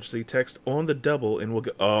plumbing emergency, text on the double and we'll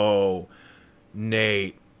go... Oh,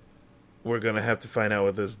 Nate. We're going to have to find out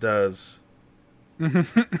what this does.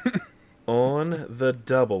 On the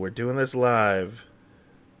double. We're doing this live.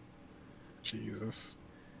 Jesus.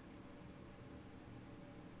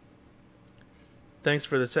 Thanks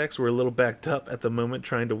for the text. We're a little backed up at the moment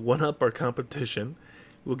trying to one-up our competition.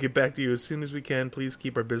 We'll get back to you as soon as we can. Please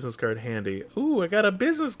keep our business card handy. Ooh, I got a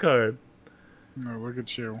business card. No, look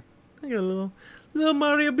at you. I got a little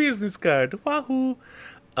Mario business card. Wahoo!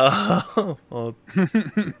 Little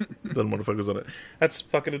motherfuckers on it. That's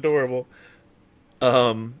fucking adorable.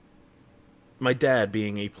 My dad,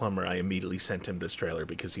 being a plumber, I immediately sent him this trailer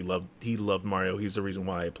because he loved Mario. He's the reason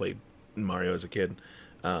why I played Mario as a kid.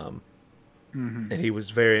 And he was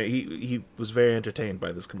very entertained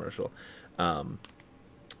by this commercial.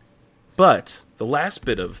 But the last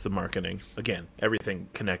bit of the marketing, again, everything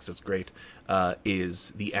connects, it's great,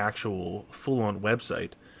 is the actual full-on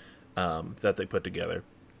website that they put together.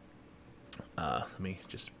 Let me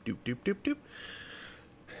just doop.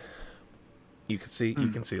 You can see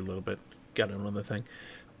a little bit. Got another thing.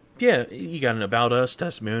 Yeah, you got an About Us,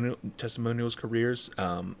 testimonials, careers.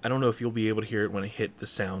 I don't know if you'll be able to hear it when I hit the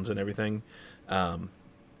sounds and everything. But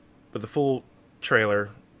the full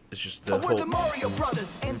trailer is just the whole... We're the Mario Brothers,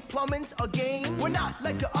 and plumbing's a game. We're not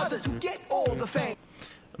like the others who get all the fame.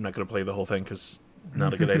 I'm not going to play the whole thing because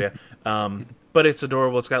not a good idea. But it's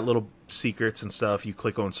adorable. It's got little secrets and stuff. You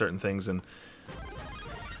click on certain things and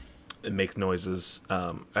it makes noises.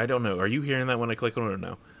 I don't know. Are you hearing that when I click on it or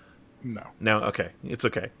no? No, okay. It's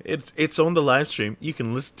okay. It's on the live stream. You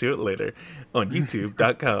can listen to it later on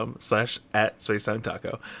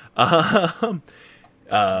youtube.com/@SpaceTimeTaco.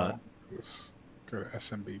 Go to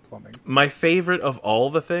SMB Plumbing. My favorite of all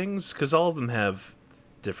the things, because all of them have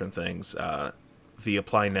different things. The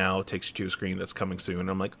Apply Now takes you to a screen that's coming soon.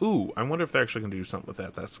 I'm like, ooh, I wonder if they're actually going to do something with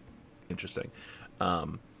that. That's interesting.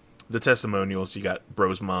 The testimonials, you got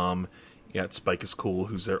Bro's mom. You got Spike is Cool,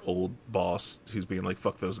 who's their old boss, who's being like,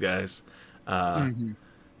 fuck those guys.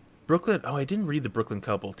 Bros Brooklyn. Oh, I didn't read the Brooklyn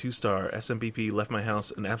Couple. 2-star. SMBP left my house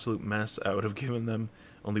an absolute mess. I would have given them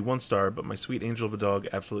only 1 star, but my sweet angel of a dog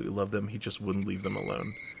absolutely loved them. He just wouldn't leave them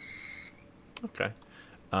alone. Okay.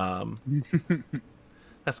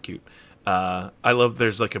 That's cute. I love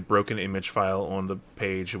there's like a broken image file on the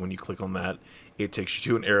page, and when you click on that, it takes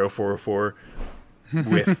you to an Arrow 404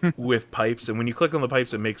 with pipes, and when you click on the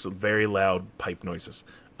pipes, it makes very loud pipe noises,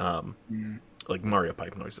 like Mario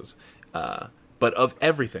pipe noises. But of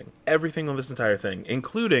everything on this entire thing,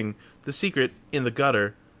 including the secret in the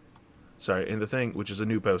gutter, in the thing, which is a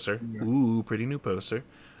new poster. Yeah. Ooh, pretty new poster.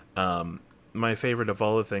 My favorite of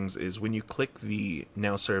all the things is when you click the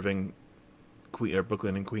now serving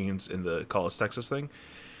Brooklyn and Queens in the Call Us Texas thing.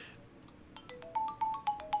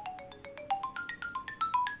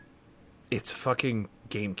 It's fucking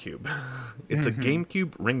GameCube. It's a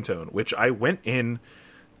GameCube ringtone, which I went in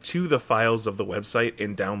to the files of the website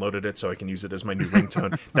and downloaded it so I can use it as my new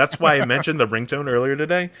ringtone. That's why I mentioned the ringtone earlier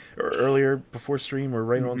today, or earlier before stream, or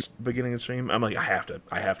right on beginning of stream. I'm like, I have to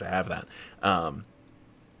have that.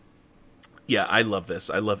 Yeah, I love this.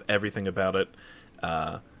 I love everything about it.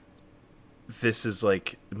 This is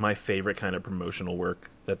like my favorite kind of promotional work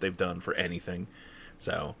that they've done for anything.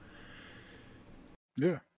 So,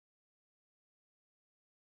 yeah.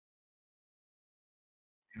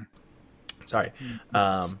 Sorry.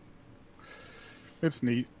 It's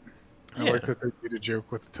neat. I like that they did a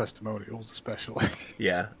joke with the testimonials, especially.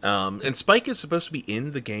 Yeah. And Spike is supposed to be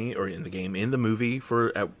in the movie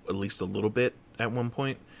for at least a little bit at one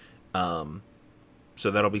point. So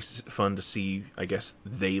that'll be fun to see. I guess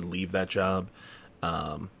they leave that job.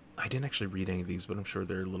 I didn't actually read any of these, but I'm sure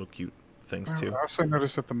they're little cute things too. I also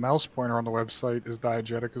noticed that the mouse pointer on the website is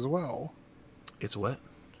diegetic as well. It's what?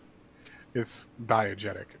 It's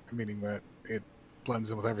diegetic, meaning that it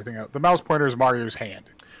blends in with everything else. The mouse pointer is Mario's hand.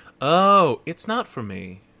 Oh, it's not for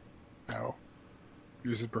me. No.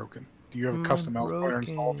 Yours is broken. Do you have a custom mouse pointer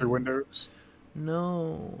installed through Windows?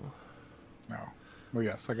 No. No. Well,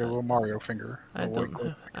 yes, like a little Mario finger. I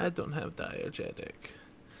don't have diegetic.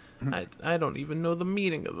 I don't even know the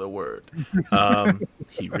meaning of the word.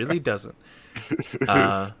 He really doesn't.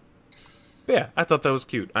 But yeah, I thought that was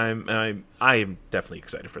cute. I am definitely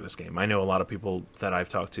excited for this game. I know a lot of people that I've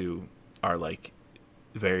talked to are like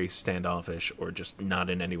very standoffish or just not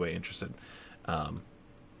in any way interested.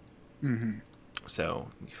 So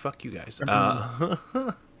fuck you guys.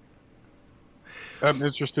 I'm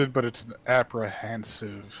interested, but it's an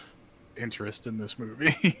apprehensive interest in this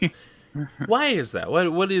movie. Why is that?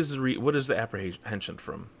 What is the apprehension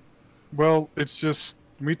from? Well, it's just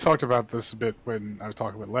we talked about this a bit when I was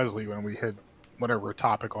talking with Leslie when we had whatever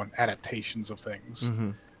topic on adaptations of things.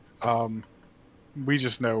 We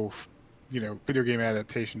just know, video game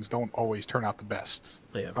adaptations don't always turn out the best.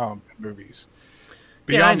 Yeah. Movies.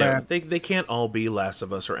 Beyond I know they can't all be Last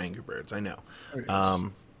of Us or Angry Birds. I know. Yes.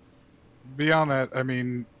 Beyond that, I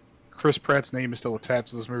mean, Chris Pratt's name is still attached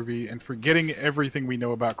to this movie, and forgetting everything we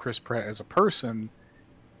know about Chris Pratt as a person,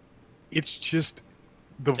 it's just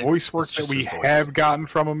the voice work that we have gotten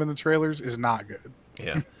from him in the trailers is not good.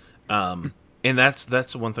 Yeah. And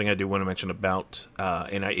that's one thing I do want to mention about,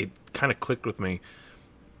 and it kind of clicked with me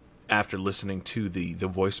after listening to the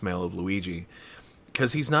voicemail of Luigi,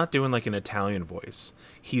 because he's not doing like an Italian voice.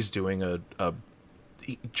 He's doing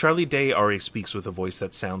Charlie Day already speaks with a voice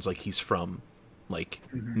that sounds like he's from like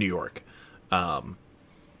New York.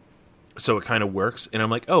 So it kind of works, and I'm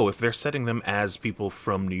like, oh, if they're setting them as people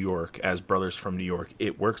from New York, as brothers from New York,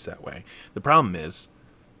 it works that way. The problem is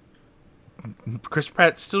Chris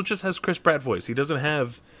Pratt still just has Chris Pratt voice. He doesn't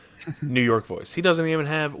have New York voice. He doesn't even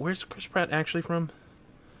have... Where's Chris Pratt actually from?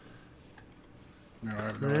 No, I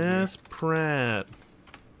have no Chris Pratt.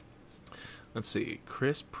 Let's see.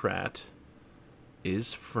 Chris Pratt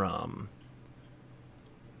is from...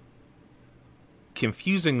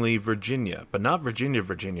 confusingly Virginia, but not Virginia,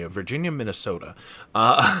 Minnesota.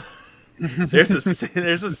 There's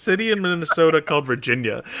a city in Minnesota called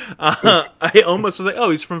Virginia. I almost was like,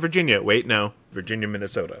 oh, he's from Virginia. Wait, no, Virginia,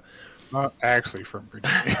 Minnesota. Not actually from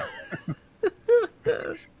Virginia.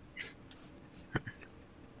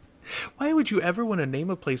 Why would you ever want to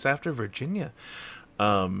name a place after Virginia?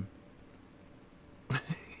 Who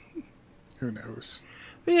knows?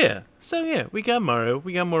 But yeah, so yeah, we got Mario.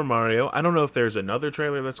 We got more Mario. I don't know if there's another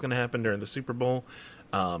trailer that's going to happen during the Super Bowl.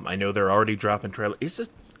 I know they're already dropping trailers.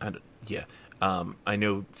 Yeah. I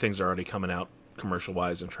know things are already coming out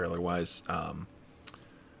commercial-wise and trailer-wise.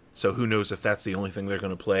 So who knows if that's the only thing they're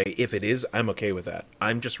going to play. If it is, I'm okay with that.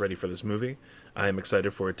 I'm just ready for this movie. I am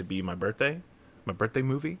excited for it to be my birthday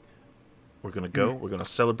movie. We're going to go. We're going to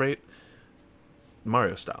celebrate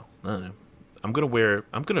Mario style. I don't know. I'm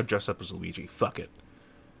gonna dress up as Luigi. Fuck it.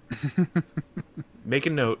 Make a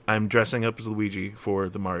note. I'm dressing up as Luigi for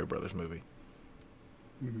the Mario Brothers movie.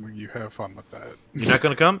 You have fun with that. You're not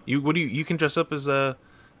gonna come? You can dress up as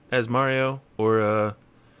Mario or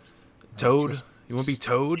Toad. You want to be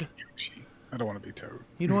Toad? Yoshi. I don't want to be Toad.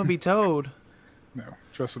 You don't want to be Toad? No,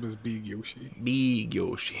 dress up as Big Yoshi. Big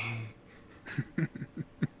Yoshi.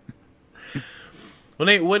 Well,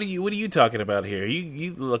 Nate, what are you talking about here?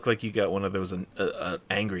 You look like you got one of those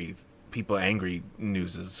angry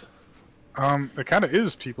newses. It kind of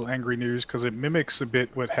is people angry news because it mimics a bit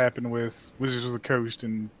what happened with Wizards of the Coast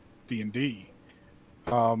and D&D.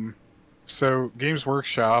 So Games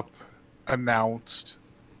Workshop announced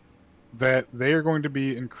that they are going to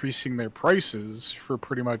be increasing their prices for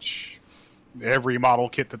pretty much every model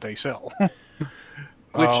kit that they sell.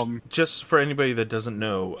 Which, just for anybody that doesn't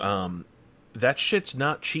know, that shit's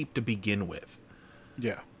not cheap to begin with.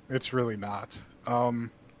 Yeah, it's really not.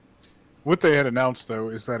 What they had announced, though,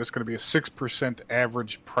 is that it's going to be a 6%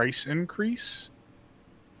 average price increase.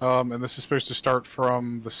 And this is supposed to start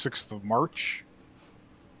from the 6th of March.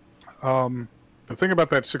 The thing about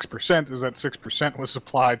that 6% is that 6% was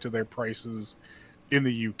applied to their prices in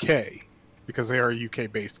the UK, because they are a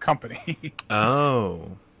UK-based company. Oh.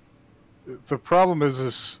 The problem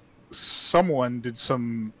is someone did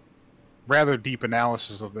some rather deep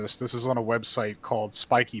analysis of this. This is on a website called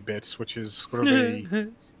Spiky Bits, which is what are they...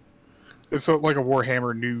 It's like a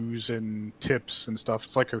Warhammer news and tips and stuff.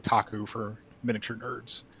 It's like Otaku for miniature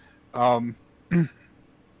nerds.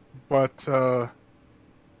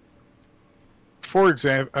 For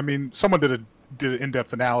example, I mean, someone did an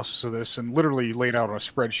in-depth analysis of this and literally laid out on a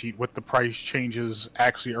spreadsheet what the price changes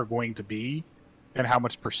actually are going to be and how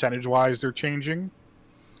much percentage-wise they're changing.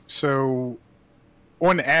 So,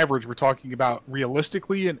 on average, we're talking about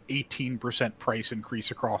realistically an 18% price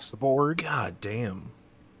increase across the board. God damn.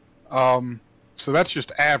 So that's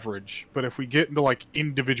just average, but if we get into like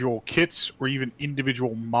individual kits or even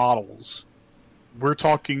individual models, we're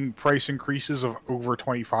talking price increases of over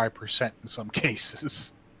 25% in some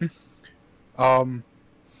cases. The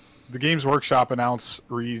Games Workshop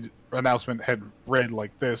announcement had read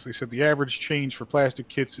like this. They said the average change for plastic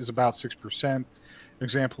kits is about 6%. An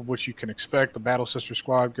example of what you can expect, the Battle Sister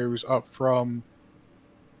Squad goes up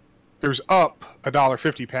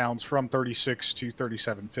 £1.50 from $36 to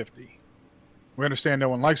 $37.50. We understand no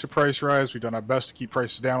one likes a price rise. We've done our best to keep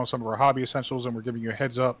prices down on some of our hobby essentials, and we're giving you a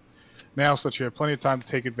heads up now so that you have plenty of time to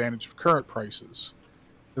take advantage of current prices.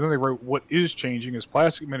 And then they wrote, what is changing is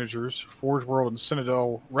plastic miniatures, Forge World and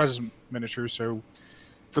Citadel resin miniatures. So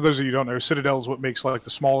for those of you who don't know, Citadel is what makes like the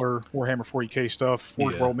smaller Warhammer 40k stuff.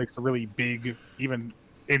 Forge World makes the really big, even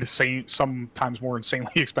insane, sometimes more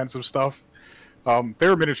insanely expensive stuff.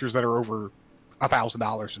 There are miniatures that are over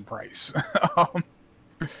 $1,000 in price.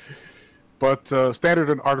 But standard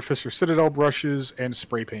and Artificer Citadel brushes and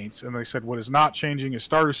spray paints. And they said what is not changing is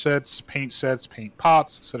starter sets, paint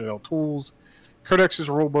pots, Citadel tools, codexes,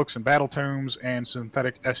 rulebooks, and battle tomes, and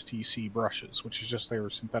synthetic STC brushes, which is just their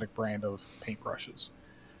synthetic brand of paint brushes.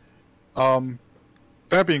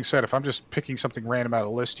 That being said, if I'm just picking something random out of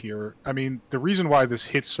a list here, I mean, the reason why this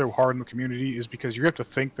hits so hard in the community is because you have to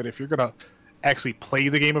think that if you're going to actually play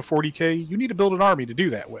the game of 40k, you need to build an army to do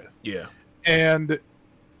that with. Yeah. And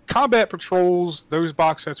combat patrols, those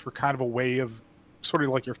box sets were kind of a way of sort of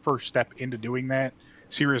like your first step into doing that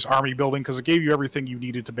serious army building, because it gave you everything you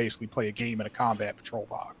needed to basically play a game in a combat patrol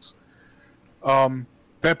box.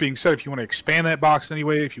 That being said, if you want to expand that box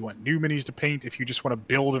anyway, if you want new minis to paint, if you just want to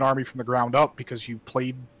build an army from the ground up because you've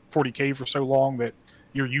played 40k for so long that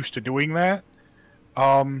you're used to doing that,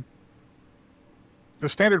 the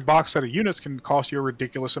standard box set of units can cost you a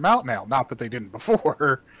ridiculous amount now. Not that they didn't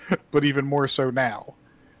before, but even more so now.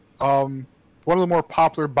 One of the more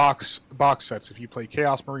popular box sets, if you play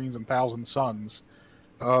Chaos Marines and Thousand Suns,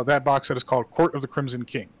 that box set is called Court of the Crimson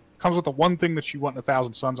King. Comes with the one thing that you want in a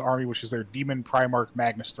Thousand Suns army, which is their Demon Primarch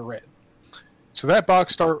Magnus the Red. So that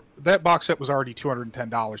box set was already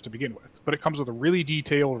 $210 to begin with, but it comes with a really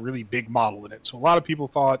detailed, really big model in it. So a lot of people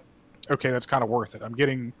thought, okay, that's kind of worth it. I'm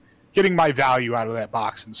getting my value out of that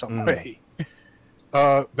box in some way.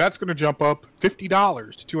 That's going to jump up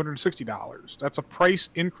 $50 to $260. That's a price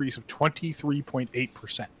increase of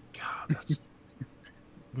 23.8%. God, that's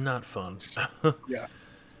not fun. Yeah.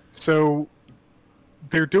 So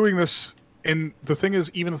they're doing this, and the thing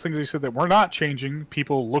is, even the things they said that were not changing,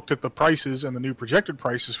 people looked at the prices and the new projected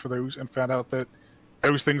prices for those and found out that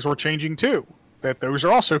those things were changing too, that those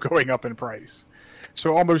are also going up in price.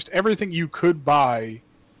 So almost everything you could buy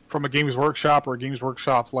from a Games Workshop or a Games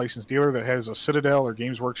Workshop licensed dealer that has a Citadel or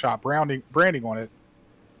Games Workshop branding on it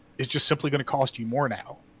is just simply going to cost you more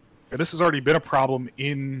now. And this has already been a problem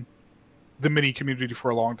in the mini community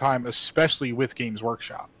for a long time, especially with Games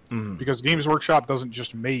Workshop. Mhm. Because Games Workshop doesn't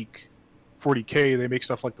just make 40K, they make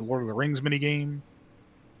stuff like the Lord of the Rings minigame.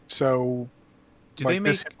 So, Do like, they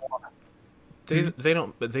make? this- They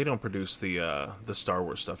don't produce the Star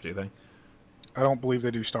Wars stuff, do they? I don't believe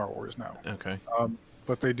they do Star Wars now. Okay.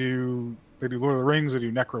 But they do Lord of the Rings, they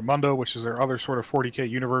do Necromunda, which is their other sort of 40K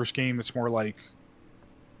universe game that's more like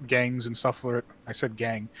gangs and stuff. I said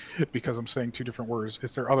gang because I'm saying two different words.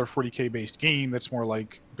 It's their other 40K based game that's more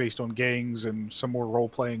like based on gangs and some more role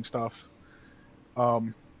playing stuff. But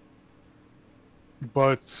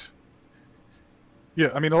yeah,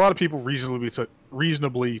 I mean, a lot of people reasonably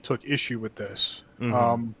took issue with this.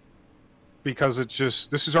 Mhm. Because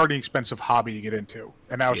this is already an expensive hobby to get into,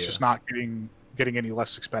 and now it's Yeah. just not getting any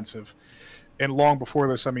less expensive. And long before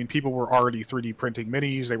this, I mean, people were already 3D printing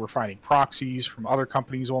minis. They were finding proxies from other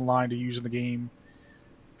companies online to use in the game,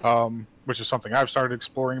 which is something I've started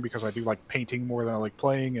exploring because I do like painting more than I like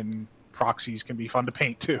playing, and proxies can be fun to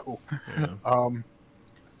paint too. Yeah.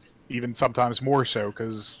 Even sometimes more so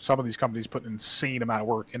because some of these companies put an insane amount of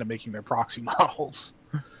work into making their proxy models.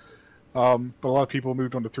 But a lot of people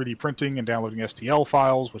moved on to 3D printing and downloading STL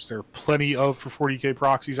files, which there are plenty of for 40K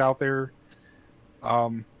proxies out there.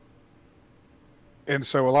 And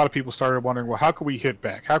so a lot of people started wondering, well, how could we hit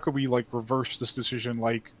back? How could we like reverse this decision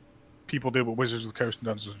like people did with Wizards of the Coast and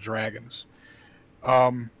Dungeons and Dragons?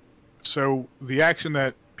 So the action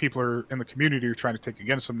that people are in the community are trying to take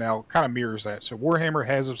against them now kind of mirrors that. So Warhammer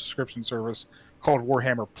has a subscription service called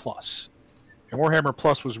Warhammer Plus. And Warhammer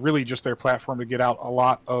Plus was really just their platform to get out a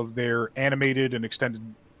lot of their animated and extended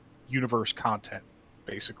universe content,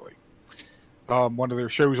 basically. One of their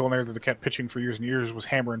shows on there that they kept pitching for years and years was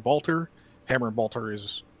Hammer and Bolter. Hammer and Bolter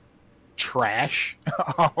is trash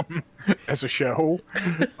as a show.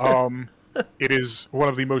 It is one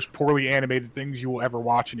of the most poorly animated things you will ever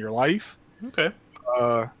watch in your life. Okay.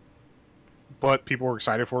 But people were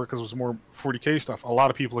excited for it because it was more 40K stuff. A lot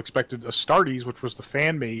of people expected Astartes, which was the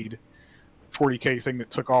fan-made 40K thing that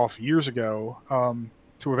took off years ago,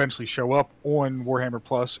 to eventually show up on Warhammer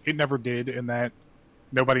Plus. It never did, in that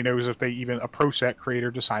nobody knows if they even a pro set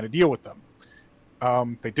creator to sign a deal with them.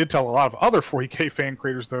 They did tell a lot of other 40K fan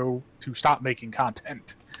creators, though, to stop making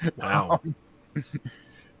content. Wow.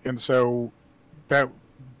 And so that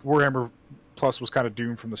Warhammer Plus was kind of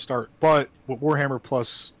doomed from the start. But what Warhammer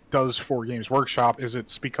Plus does for Games Workshop is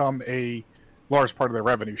it's become a large part of their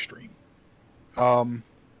revenue stream.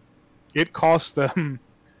 It cost them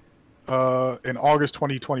in August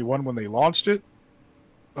 2021 when they launched it.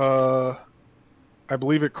 I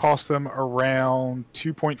believe it cost them around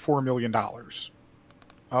 $2.4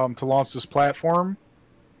 million to launch this platform.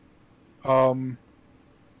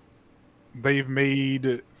 They've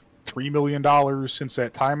made $3 million since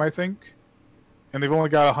that time, I think. And they've only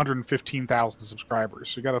got 115,000 subscribers.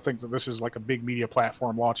 So you got to think that this is like a big media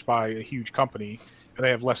platform launched by a huge company, and they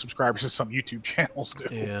have less subscribers than some YouTube channels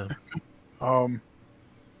do. Yeah.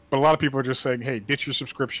 But a lot of people are just saying, hey, ditch your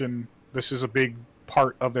subscription. This is a big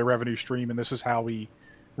part of their revenue stream, and this is how we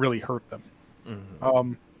really hurt them.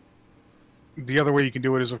 Mhm. The other way you can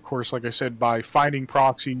do it is, of course, like I said, by finding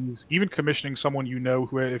proxies, even commissioning someone you know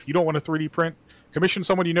who, if you don't want a 3D print, commission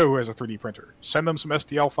someone you know who has a 3D printer. Send them some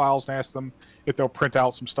STL files and ask them if they'll print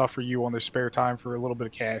out some stuff for you on their spare time for a little bit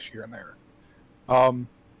of cash here and there.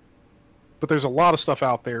 But there's a lot of stuff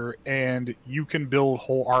out there, and you can build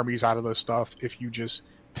whole armies out of this stuff if you just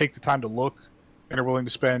take the time to look and are willing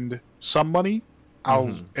to spend some money.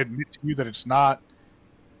 I'll admit to you that it's not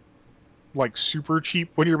like super cheap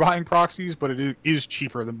when you're buying proxies, but it is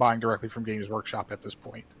cheaper than buying directly from Games Workshop at this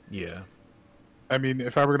point. Yeah. I mean,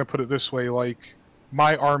 if I were going to put it this way, like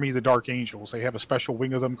my army, the Dark Angels, they have a special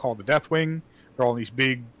wing of them called the Death Wing. They're all in these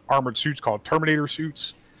big armored suits called Terminator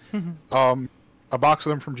suits. A box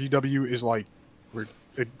of them from GW is like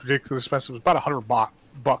ridiculous expensive. It's about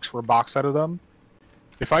 $100 for a box set of them.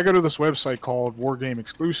 If I go to this website called Wargame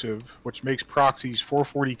Exclusive, which makes proxies for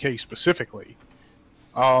 40K specifically,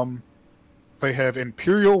 they have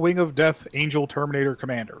Imperial Wing of Death Angel Terminator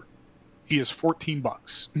Commander. He is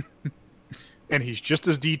 $14. And he's just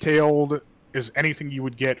as detailed as anything you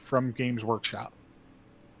would get from Games Workshop.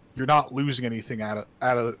 You're not losing anything out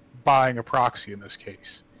of buying a proxy in this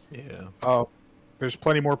case. Yeah. There's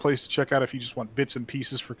plenty more places to check out if you just want bits and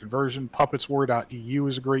pieces for conversion. Puppetswar.eu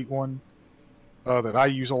is a great one that I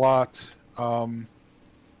use a lot.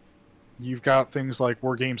 You've got things like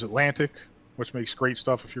Wargames Atlantic, which makes great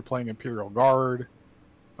stuff if you're playing Imperial Guard.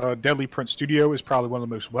 Deadly Print Studio is probably one of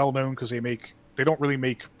the most well-known because they don't really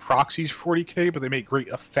make proxies for 40K, but they make great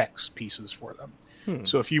effects pieces for them.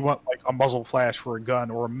 So if you want like a muzzle flash for a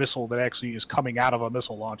gun or a missile that actually is coming out of a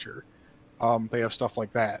missile launcher, they have stuff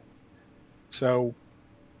like that. So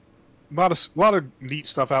a lot of neat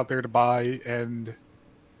stuff out there to buy, and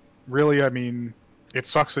really, I mean, it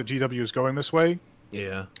sucks that GW is going this way.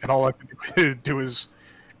 Yeah. And all I can do is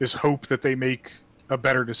hope that they make a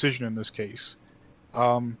better decision in this case.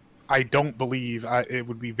 I don't believe it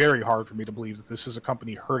would be very hard for me to believe that this is a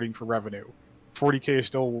company hurting for revenue. 40K is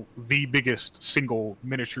still the biggest single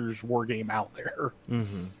miniatures war game out there.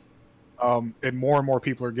 Mm-hmm. And more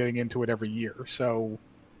people are getting into it every year. So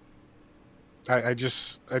I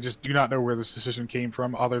just do not know where this decision came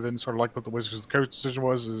from, other than sort of like what the Wizards of the Coast decision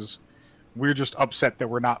was. Is we're just upset that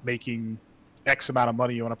we're not making X amount of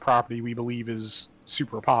money on a property we believe is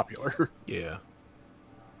super popular. Yeah.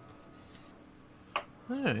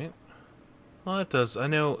 All right. Well, that does. I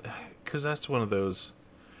know, because that's one of those.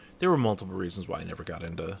 There were multiple reasons why I never got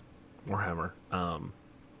into Warhammer.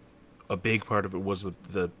 A big part of it was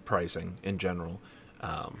the pricing in general.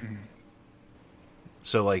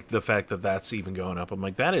 So, like, the fact that that's even going up, I'm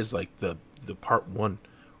like, that is like the part one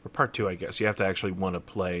or part two, I guess. You have to actually want to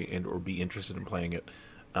play or be interested in playing it.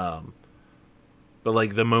 But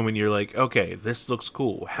like the moment you're like, okay, this looks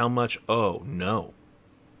cool. How much? Oh, no.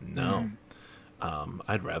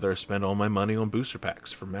 I'd rather spend all my money on booster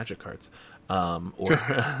packs for Magic cards. Or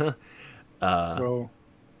well,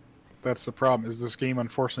 that's the problem. Is this game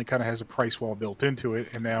unfortunately kind of has a price wall built into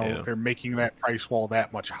it, and now they're making that price wall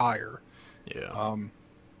that much higher. Yeah.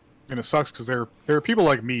 And it sucks because there are people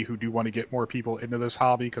like me who do want to get more people into this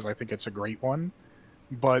hobby because I think it's a great one,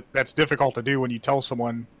 but that's difficult to do when you tell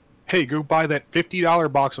someone, hey, go buy that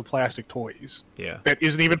 $50 box of plastic toys. Yeah. That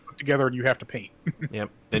isn't even put together and you have to paint. Yep.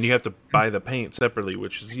 And you have to buy the paint separately,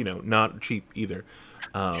 which is, not cheap either.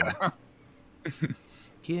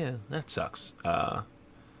 Yeah, that sucks.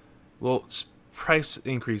 Well, price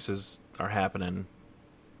increases are happening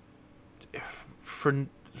for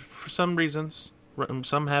some reasons.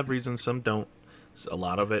 Some have reasons, some don't. A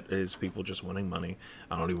lot of it is people just wanting money.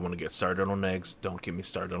 I don't even want to get started on eggs. Don't get me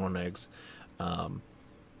started on eggs.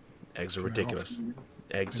 Eggs are ridiculous.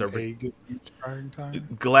 Eggs are egg trying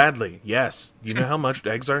time? Gladly, yes. You know how much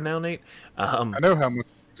eggs are now, Nate? I know how much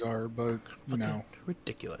eggs are, but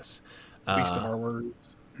ridiculous. At least in our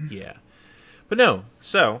words. Yeah, but no.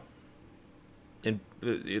 So, and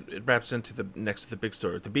it wraps into the next to the big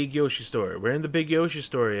story, the Big Yoshi story. We're in the Big Yoshi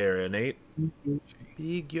story area, Nate.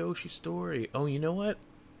 Big Yoshi story. Oh, you know what?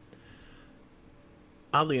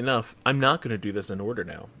 Oddly enough, I'm not going to do this in order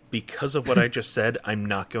now. Because of what I just said, I'm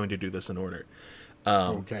not going to do this in order.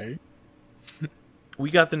 Okay. We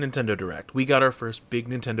got the Nintendo Direct. We got our first big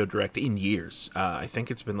Nintendo Direct in years. I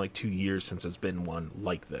think it's been like 2 years since it's been one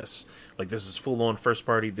like this. Like, this is full-on first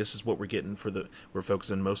party. This is what we're getting we're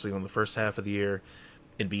focusing mostly on the first half of the year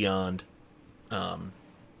and beyond. So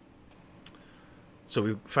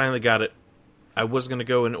we finally got it. I was going to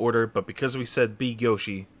go in order, but because we said Big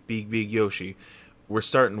Yoshi, Big Yoshi, we're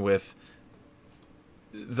starting with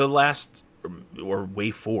the last, or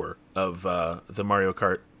wave 4 of the Mario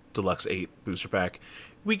Kart Deluxe 8 booster pack.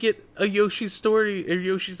 We get a Yoshi's Story, or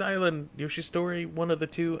Yoshi's Island, Yoshi's Story, one of the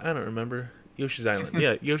two, I don't remember. Yoshi's Island,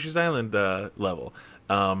 yeah, Yoshi's Island level.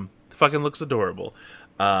 Fucking looks adorable.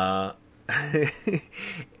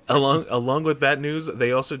 Along with that news,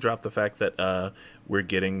 they also dropped the fact that we're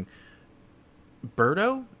getting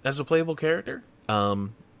Birdo as a playable character.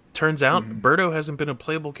 Turns out Birdo hasn't been a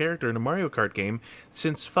playable character in a Mario Kart game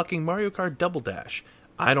since fucking Mario Kart Double Dash.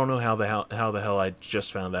 I don't know how the hell I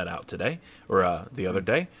just found that out today or the other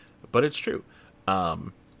day, but it's true. I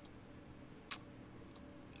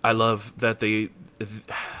love that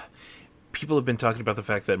people have been talking about the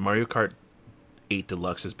fact that Mario Kart 8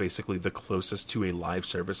 Deluxe is basically the closest to a live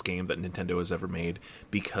service game that Nintendo has ever made,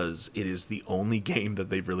 because it is the only game that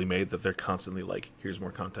they've really made that they're constantly like, here's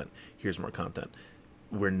more content, here's more content.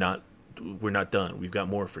 We're not done. We've got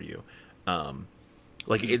more for you.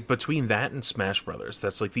 Between that and Smash Brothers,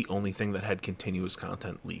 that's like the only thing that had continuous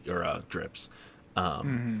content leak or drips.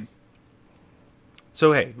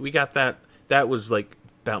 So hey, we got that. That was like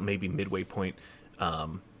about maybe midway point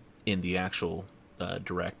in the actual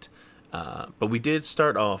Direct. But we did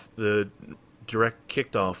start off, the Direct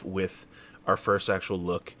kicked off with our first actual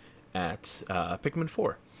look at Pikmin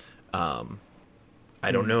 4.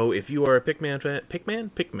 I don't know if you are a Pikmin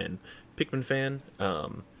fan.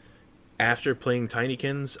 After playing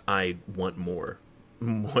Tinykins, I want more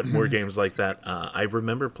games like that. I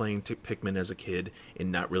remember playing Pikmin as a kid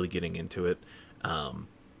and not really getting into it.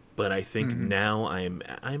 But I think now I'm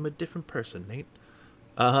a different person, Nate.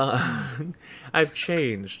 I've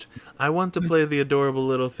changed. I want to play the adorable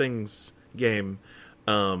little things game.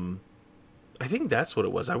 I think that's what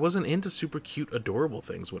it was. I wasn't into super cute, adorable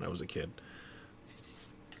things when I was a kid.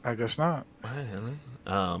 I guess not. I don't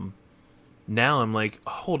know. Now I'm like,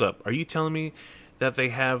 hold up. Are you telling me that they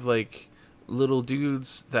have like little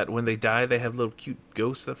dudes that when they die they have little cute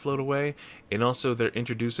ghosts that float away, and also they're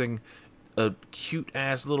introducing a cute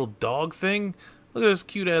ass little dog thing? Look at this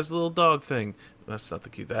cute ass little dog thing. That's not the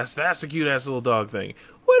cute. That's the cute ass little dog thing.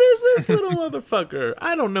 What is this little motherfucker?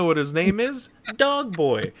 I don't know what his name is. Dog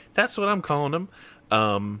Boy. That's what I'm calling him.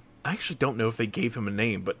 I actually don't know if they gave him a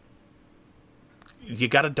name, but you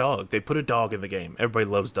got a dog. They put a dog in the game. Everybody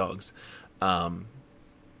loves dogs. Oh,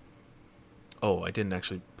 I didn't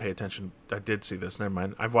actually pay attention. I did see this. Never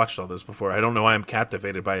mind. I've watched all this before. I don't know why I'm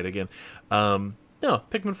captivated by it again. No,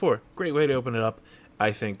 Pikmin 4. Great way to open it up.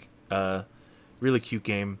 I think, really cute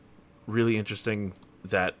game. Really interesting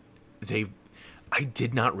that I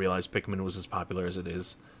did not realize Pikmin was as popular as it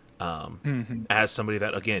is. As somebody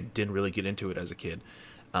that, again, didn't really get into it as a kid.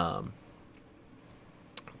 But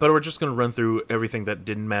we're just going to run through everything that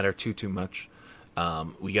didn't matter too much.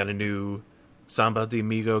 We got a new Samba de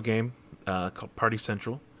Amigo game called Party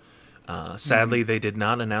Central. Sadly, they did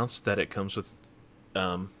not announce that it comes with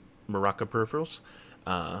Maraca peripherals.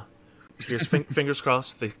 Here's fingers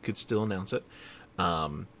crossed they could still announce it.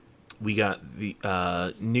 We got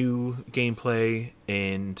the new gameplay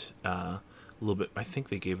and a little bit. I think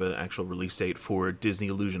they gave an actual release date for Disney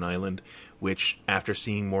Illusion Island, which, after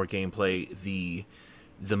seeing more gameplay, the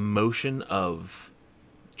motion of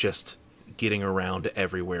just getting around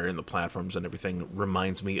everywhere in the platforms and everything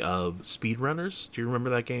reminds me of Speedrunners. Do you remember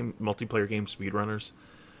that game, multiplayer game Speedrunners?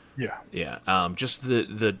 Yeah. Just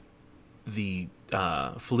the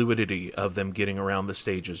fluidity of them getting around the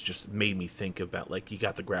stages just made me think about, like, you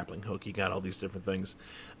got the grappling hook, you got all these different things.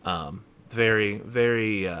 Very,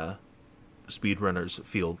 very Speedrunners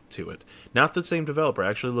feel to it. Not the same developer. I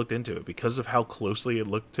actually looked into it because of how closely it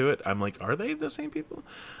looked to it. I'm like, are they the same people?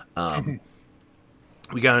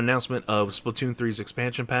 We got an announcement of Splatoon 3's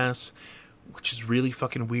expansion pass, which is really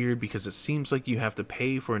fucking weird because it seems like you have to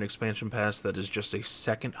pay for an expansion pass that is just a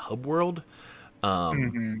second hub world.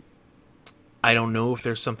 I don't know if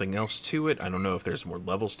there's something else to it. I don't know if there's more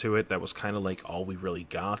levels to it. That was kind of like all we really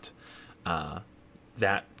got.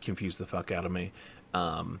 That confused the fuck out of me.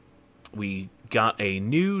 We got a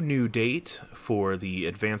new date for the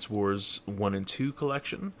Advance Wars 1 and 2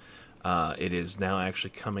 collection. It is now actually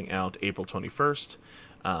coming out April 21st.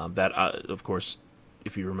 That, of course,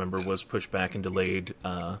 if you remember, was pushed back and delayed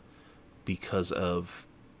because of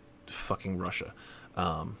fucking Russia.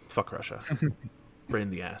 Fuck Russia. Right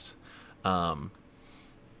in the ass.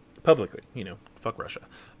 Publicly, fuck Russia.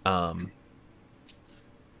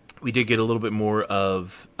 We did get a little bit more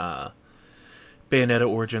of Bayonetta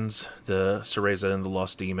Origins, the Cereza and the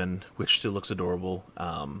Lost Demon, which still looks adorable.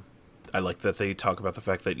 I like that they talk about the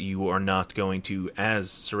fact that you are not going to, as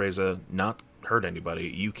Cereza, not hurt anybody.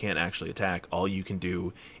 You can't actually attack. All you can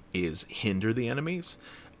do is hinder the enemies.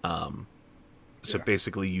 So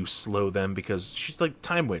basically you slow them because she's like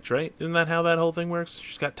Time Witch, right? Isn't that how that whole thing works?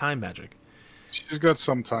 She's got time magic. She's got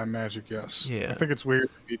some time magic, yes. Yeah. I think it's weird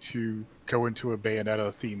to go into a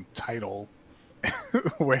Bayonetta-themed title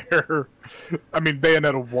where, I mean,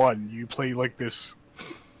 Bayonetta 1, you play like this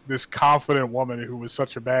confident woman who was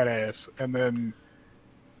such a badass, and then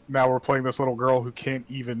now we're playing this little girl who can't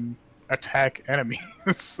even attack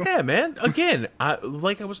enemies. Yeah, man. Again, I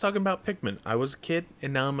was talking about Pikmin. I was a kid,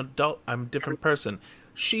 and now I'm an adult. I'm a different person.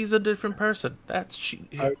 She's a different person. That's she.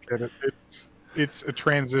 I get it. It's a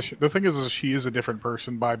transition. The thing is she is a different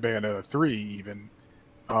person by Bayonetta 3, even.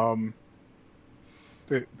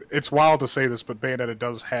 It's wild to say this, but Bayonetta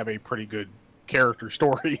does have a pretty good character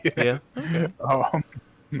story. Yeah. Okay.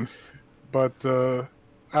 But I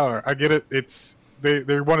don't know. I get it. It's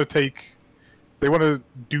they want to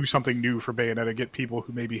do something new for Bayonetta, get people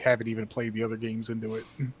who maybe haven't even played the other games into it.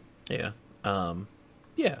 Yeah.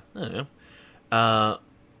 Yeah. I don't know.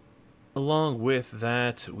 Along with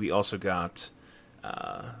that, we also got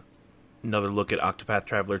another look at Octopath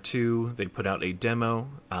Traveler 2. They put out a demo.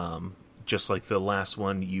 Just like the last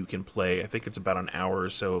one, you can play, I think it's about an hour or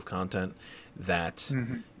so of content that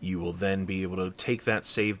you will then be able to take that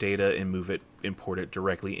save data and import it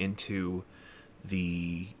directly into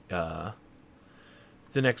the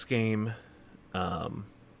next game, or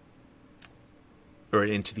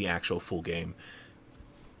into the actual full game.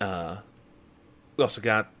 We also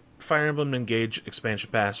got Fire Emblem Engage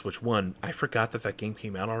Expansion Pass, which I forgot that game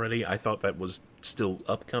came out already. I thought that was still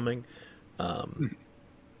upcoming.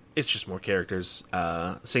 It's just more characters.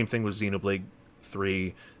 Same thing with Xenoblade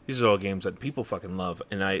 3. These are all games that people fucking love.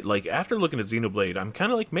 And I, like, after looking at Xenoblade, I'm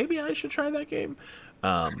kind of like, maybe I should try that game.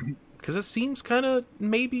 Because it seems kind of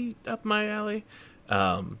maybe up my alley.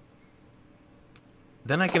 Then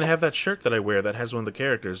I can have that shirt that I wear that has one of the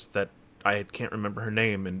characters that I can't remember her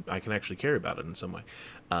name, and I can actually care about it in some way.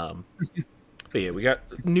 But yeah, we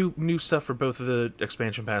got new stuff for both of the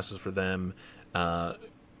expansion passes for them.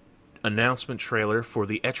 Announcement trailer for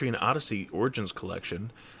the Etrian Odyssey Origins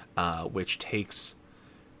Collection, which takes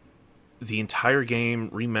the entire game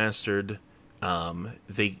remastered.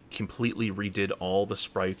 They completely redid all the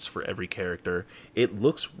sprites for every character. It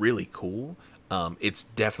looks really cool. It's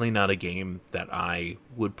definitely not a game that I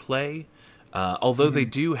would play. Although they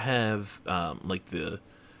do have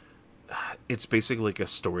it's basically like a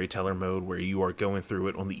storyteller mode where you are going through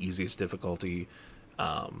it on the easiest difficulty,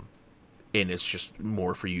 and it's just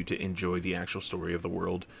more for you to enjoy the actual story of the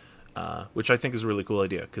world, which I think is a really cool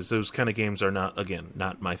idea, because those kind of games are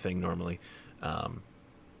not my thing normally.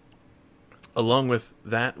 Along with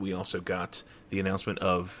that, we also got the announcement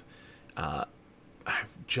of I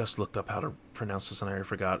just looked up how to pronounce this and I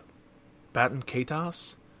forgot. Baten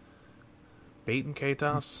Kaitos? Baten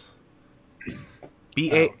Kaitos?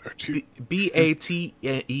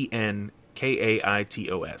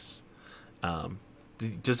 Batenkaitos.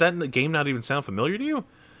 Does that game not even sound familiar to you?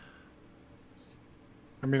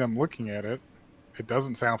 I mean, I'm looking at it. It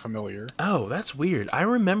doesn't sound familiar. Oh, that's weird. I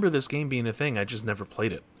remember this game being a thing. I just never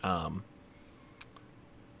played it. I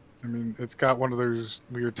mean, it's got one of those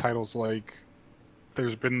weird titles like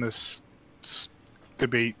there's been this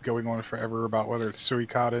debate going on forever about whether it's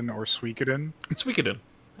Suikoden or Suikoden. It's Suikoden.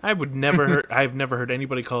 I've never heard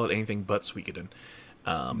anybody call it anything but Suikoden.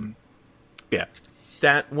 Yeah.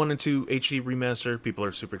 That 1 and 2 HD remaster, people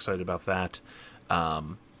are super excited about that.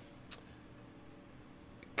 Well,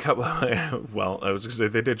 I was gonna say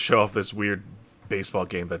they did show off this weird baseball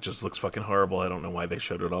game that just looks fucking horrible. I don't know why they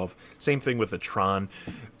showed it off. Same thing with the Tron.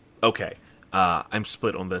 Okay, I'm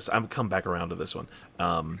split on this. I'm come back around to this one.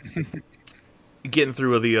 Getting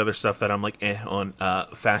through the other stuff that I'm like on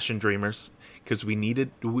Fashion Dreamers, because we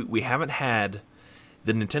haven't had,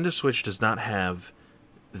 the Nintendo Switch does not have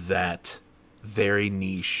that very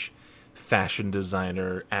niche fashion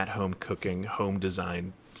designer, at home cooking, home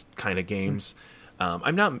design kind of games.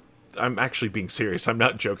 I'm actually being serious. I'm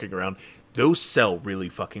not joking around. Those sell really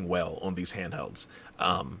fucking well on these handhelds.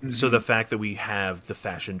 So the fact that we have the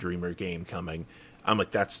Fashion Dreamer game coming, I'm like,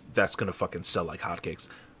 that's gonna fucking sell like hotcakes.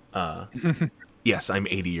 Yes, I'm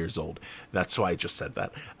 80 years old. That's why I just said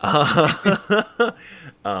that.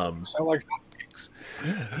 Sell like hotcakes.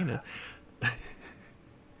 Yeah, you know.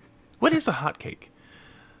 What is a hotcake?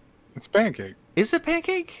 It's pancake. Is it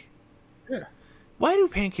pancake? Yeah. Why do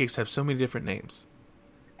pancakes have so many different names?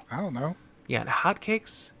 I don't know. You got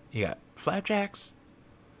hotcakes. You got flapjacks.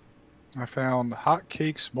 I found Hot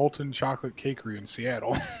Cakes Molten Chocolate Cakery in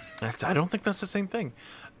Seattle. I don't think that's the same thing.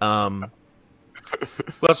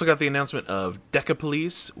 We also got the announcement of Deca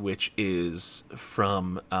Police, which is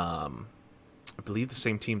from, I believe, the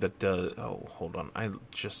same team that does... Oh, hold on. I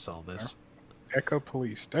just saw this. Deca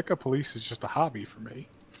Police. Deca Police is just a hobby for me.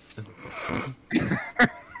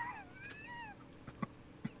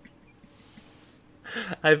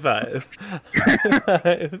 High five.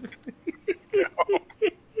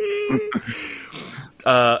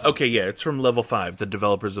 Okay, yeah, it's from Level 5, the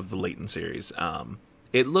developers of the Layton series.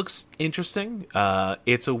 It looks interesting.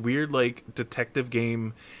 It's a weird, like, detective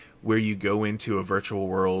game where you go into a virtual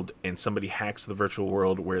world and somebody hacks the virtual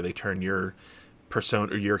world where they turn your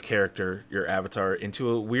persona or your character, your avatar, into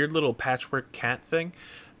a weird little patchwork cat thing.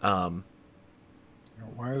 Why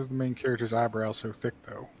is the main character's eyebrow so thick,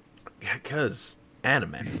 though? Because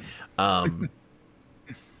anime. So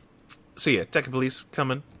yeah, Deca Police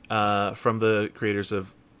coming from the creators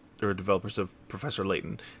of, or developers of, Professor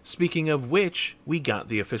Layton. Speaking of which, we got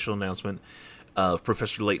the official announcement of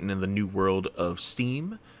Professor Layton in the new world of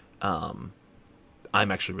Steam. I'm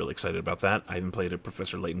actually really excited about that. I haven't played a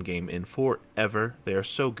Professor Layton game in forever. They are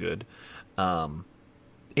so good. And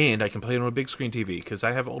I can play it on a big screen TV because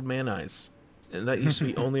I have old man eyes. And that used to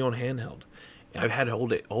be only on handheld. I've had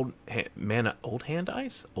old man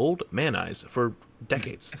eyes for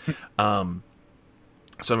decades.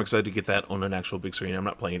 So I'm excited to get that on an actual big screen. I'm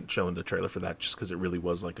not showing the trailer for that just because it really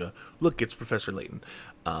was like a, look, it's Professor Layton.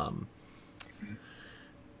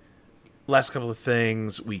 Last couple of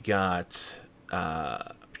things, we got...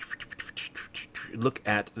 look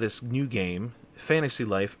at this new game, Fantasy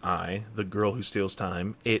Life I, The Girl Who Steals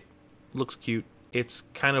Time. It looks cute. It's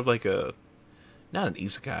kind of like not an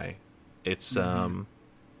isekai. It's got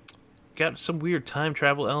got some weird time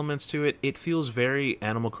travel elements to it. It feels very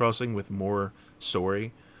Animal Crossing with more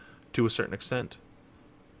story to a certain extent.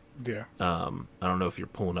 Yeah. I don't know if you're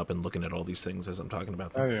pulling up and looking at all these things as I'm talking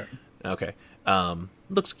about them. Oh yeah. Okay.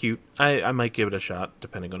 Looks cute. I might give it a shot,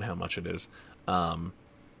 depending on how much it is. I'm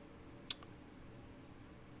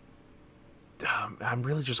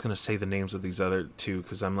really just going to say the names of these other two,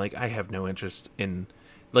 because I'm like, I have no interest in...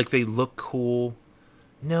 Like, they look cool.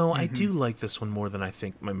 No, I do like this one more than I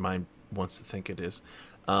think my mind wants to think it is.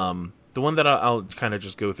 The one that I'll kind of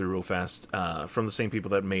just go through real fast, from the same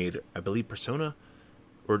people that made, I believe, Persona?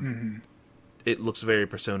 Or it looks very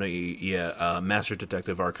Persona-y. Yeah, Master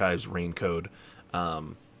Detective Archives Rain Code.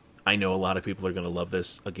 I know a lot of people are going to love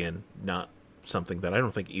this. Again, not something that I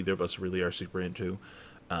don't think either of us really are super into.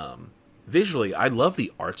 Visually, I love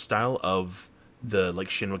the art style of the like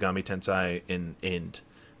Shin Megami Tensei and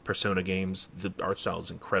Persona games. The art style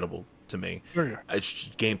is incredible to me. Oh, yeah.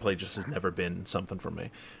 Gameplay just has never been something for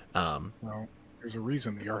me. Well, there's a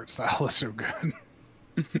reason the art style is so good.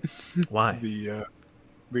 Why?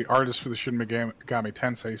 The artist for the Shin Megami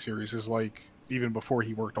Tensei series is like, even before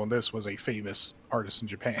he worked on this, was a famous artist in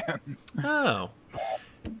Japan. Oh.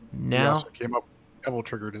 He Now... also came up with Devil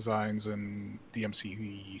Trigger designs in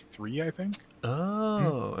DMC3, I think.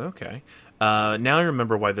 Oh, okay. Now I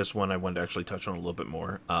remember why this one I wanted to actually touch on a little bit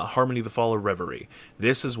more. Harmony the Fall of Reverie.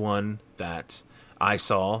 This is one that I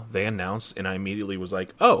saw, they announced, and I immediately was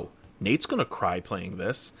like, oh, Nate's going to cry playing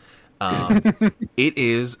this. It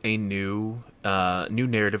is a new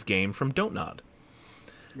narrative game from Don't Nod.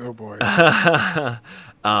 Oh boy.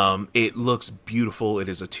 It looks beautiful. It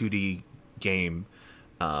is a 2D game.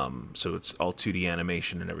 So it's all 2D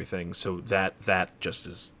animation and everything. So that just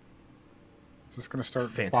is Just gonna start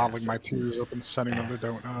fantastic. bottling my tears up and sending them to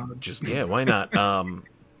Don't Nod. Just, yeah, why not?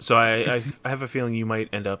 So I have a feeling you might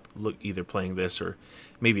end up either playing this or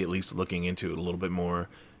maybe at least looking into it a little bit more.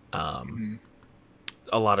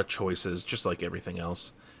 A lot of choices, just like everything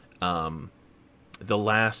else. The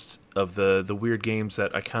last of the weird games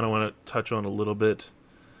that I kind of want to touch on a little bit,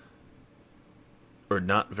 or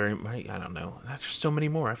not very much, I don't know. There's so many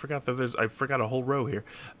more. I forgot a whole row here.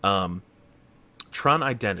 Tron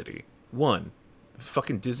Identity. One,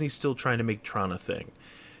 fucking Disney's still trying to make Tron a thing.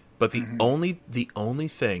 But the only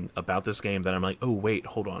thing about this game that I'm like, oh wait,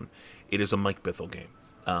 hold on, it is a Mike Bithell game.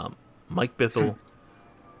 Mike Bithell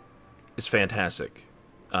is fantastic.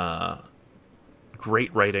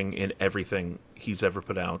 Great writing in everything he's ever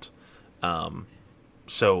put out.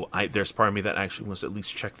 So there's part of me that actually wants to at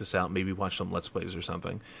least check this out, maybe watch some Let's Plays or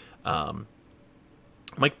something.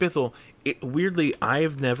 Mike Bithell, weirdly, I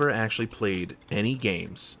have never actually played any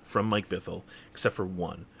games from Mike Bithell except for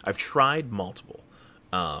one. I've tried multiple.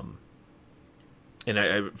 And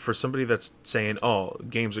I for somebody that's saying, oh,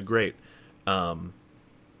 games are great, that's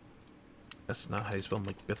not how you spell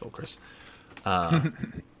Mike Bithell, Chris. I'm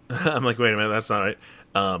like, wait a minute, that's not right.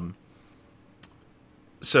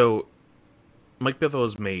 So Mike Bithell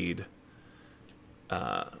has made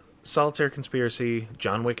Solitaire Conspiracy,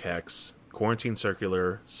 John Wick Hex, Quarantine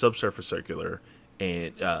Circular, Subsurface Circular,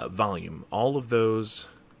 and Volume. All of those...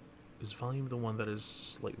 Is Volume the one that is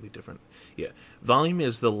slightly different? Yeah. Volume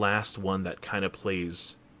is the last one that kind of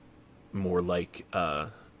plays more like,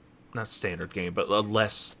 not standard game, but a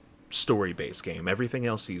less story-based game. Everything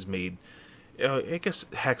else he's made... I guess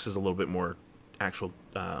Hex is a little bit more actual,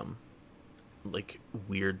 like,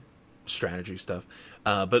 weird strategy stuff.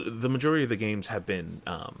 But the majority of the games have been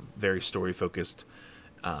very story-focused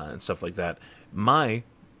and stuff like that. My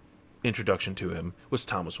introduction to him was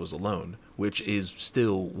Thomas Was Alone, which is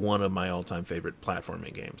still one of my all-time favorite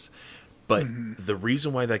platforming games. But the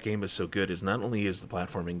reason why that game is so good is not only is the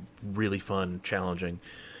platforming really fun, challenging,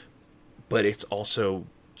 but it's also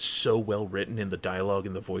so well written, and the dialogue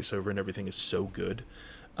and the voiceover and everything is so good.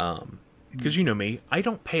 Because you know me, I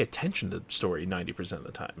don't pay attention to story 90% of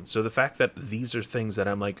the time. So the fact that these are things that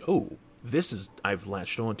I'm like, oh, I've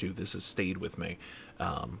latched onto, this has stayed with me.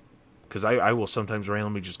 Because I will sometimes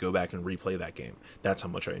randomly just go back and replay that game. That's how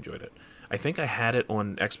much I enjoyed it. I think I had it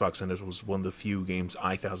on Xbox, and it was one of the few games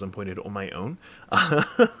I 1,000-pointed on my own.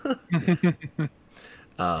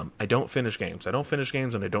 I don't finish games. And I don't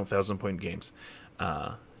 1,000-point games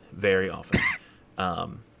very often.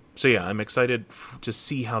 So yeah, I'm excited to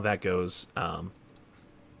see how that goes. I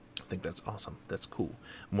think that's awesome. That's cool.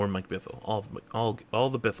 More Mike Bithell. All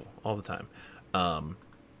the Bithell. All the time.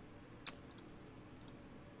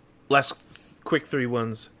 Last quick 3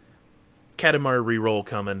 ones. Katamari Reroll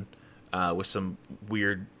coming with some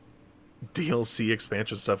weird DLC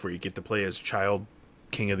expansion stuff where you get to play as Child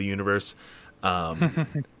King of the Universe.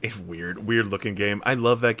 It's weird looking game. I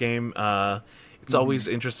love that game. It's always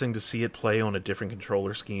interesting to see it play on a different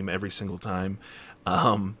controller scheme every single time.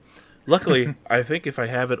 Luckily, I think if I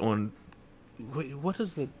have it on... Wait, what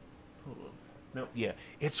is the... No, yeah.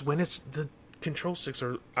 It's when it's... The control sticks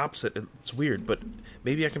are opposite. It's weird, but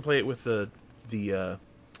maybe I can play it with the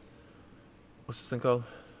what's this thing called?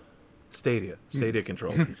 Stadia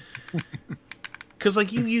control. Because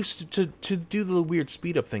like you used to do the weird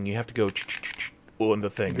speed up thing, you have to go on the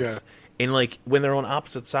things. Yeah. And like when they're on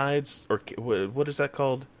opposite sides, or what is that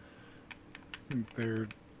called? They're,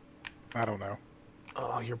 I don't know.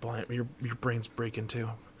 Oh, you're blind. Your brain's breaking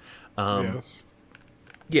too. Yes.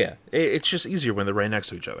 Yeah, it's just easier when they're right next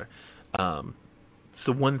to each other. It's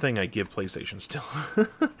the one thing I give PlayStation still.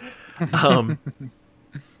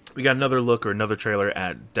 We got another look or another trailer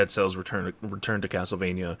at Dead Cells Return to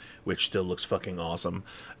Castlevania, which still looks fucking awesome.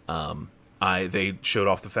 They showed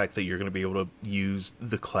off the fact that you're going to be able to use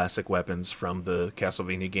the classic weapons from the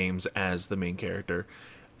Castlevania games as the main character.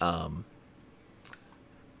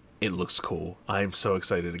 It looks cool. I'm so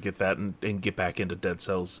excited to get that and get back into Dead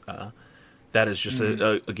Cells. That is just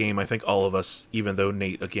a game I think all of us, even though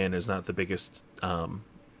Nate, again, is not the biggest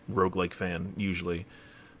roguelike fan usually,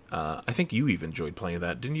 I think you even enjoyed playing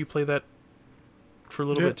that. Didn't you play that for a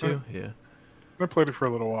little bit too? Yeah. I played it for a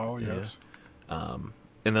little while, yes. And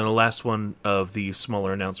then the last one of the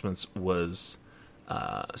smaller announcements was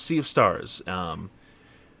Sea of Stars,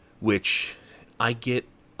 which I get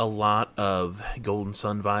a lot of Golden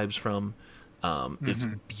Sun vibes from. It's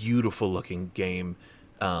a beautiful looking game.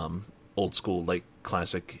 Old school, like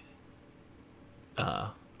classic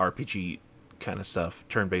RPG kind of stuff,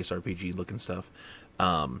 turn-based RPG looking stuff.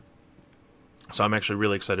 So I'm actually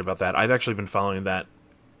really excited about that. I've actually been following that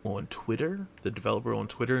on Twitter, the developer on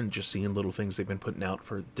Twitter, and just seeing little things they've been putting out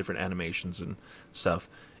for different animations and stuff.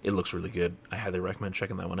 It looks really good. I highly recommend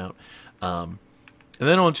checking that one out. And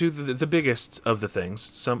then on to the biggest of the things,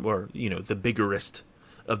 the biggerest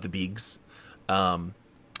of the bigs.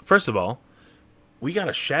 First of all, we got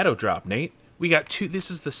a shadow drop, Nate. We got two.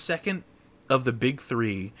 This is the second of the big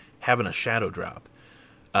three having a shadow drop.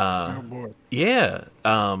 Oh boy. Yeah.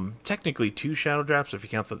 Technically 2 shadow drops if you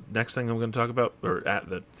count the next thing I'm going to talk about, or at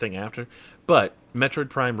the thing after. But Metroid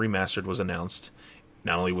Prime Remastered was announced.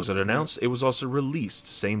 Not only was it announced, it was also released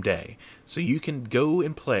same day. So you can go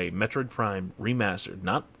and play Metroid Prime Remastered,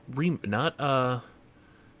 not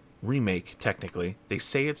remake, technically. They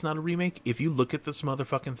say it's not a remake. If you look at this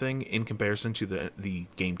motherfucking thing in comparison to the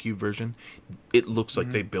GameCube version, it looks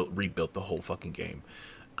like they rebuilt the whole fucking game.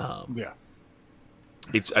 Yeah.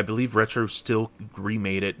 I believe Retro still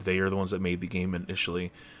remade it. They are the ones that made the game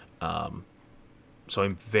initially. So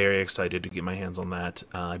I'm very excited to get my hands on that.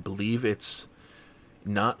 I believe it's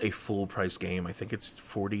not a full price game. I think it's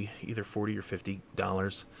either $40 or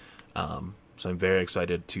 $50. So I'm very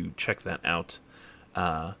excited to check that out.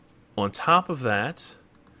 On top of that,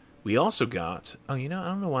 we also got... I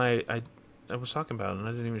don't know why I was talking about it and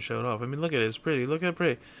I didn't even show it off. I mean, look at it. It's pretty. Look at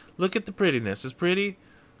it. Look at the prettiness. It's pretty.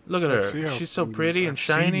 Look at her. She's so pretty and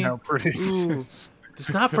shiny. How pretty. Ooh.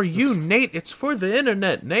 It's not for you, Nate. It's for the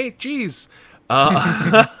internet, Nate. Jeez.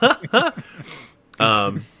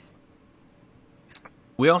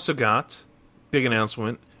 We also got big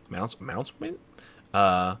announcement.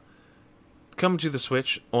 Coming to the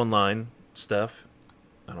Switch online stuff.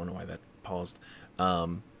 I don't know why that paused.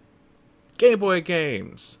 Game Boy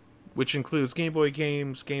games, which includes Game Boy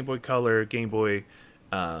games, Game Boy Color, Game Boy...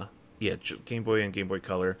 Game Boy and Game Boy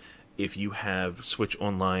Color. If you have Switch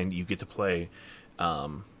Online, you get to play a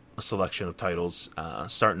selection of titles,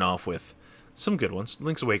 starting off with some good ones.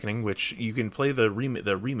 Link's Awakening, which you can play the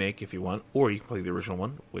remake if you want, or you can play the original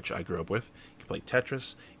one, which I grew up with. You can play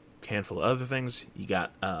Tetris, a handful of other things. You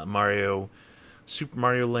got Super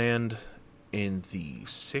Mario Land in the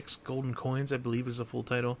 6 Golden Coins, I believe is the full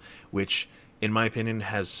title, which, in my opinion,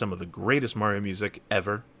 has some of the greatest Mario music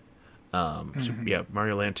ever.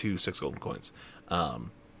 Mario Land 2, 6 Golden Coins.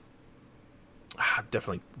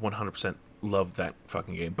 Definitely 100% love that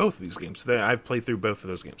fucking game. Both of these games. I've played through both of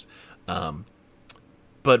those games.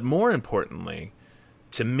 But more importantly,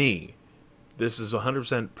 to me, this is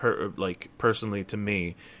 100% personally to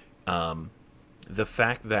me, the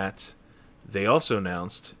fact that they also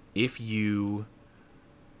announced if you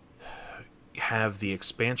have the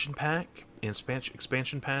expansion pack,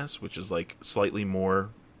 expansion pass, which is like slightly more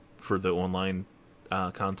for the online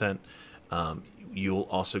content, you'll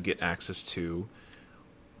also get access to...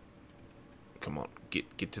 Come on,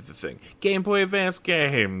 get to the thing. Game Boy Advance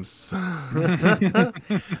games.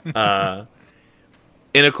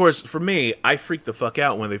 And of course, for me, I freaked the fuck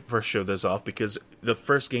out when they first showed this off, because the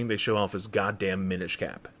first game they show off is goddamn Minish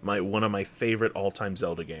Cap, one of my favorite all-time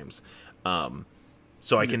Zelda games.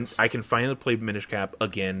 So I can finally play Minish Cap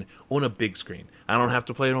again on a big screen. I don't have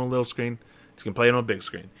to play it on a little screen. I can play it on a big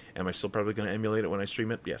screen. Am I still probably going to emulate it when I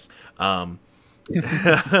stream it? Yes. But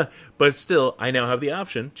still, I now have the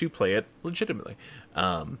option to play it legitimately.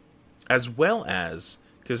 As well as,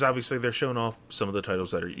 because obviously they're showing off some of the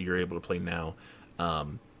titles that you're able to play now.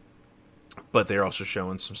 But they're also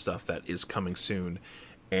showing some stuff that is coming soon.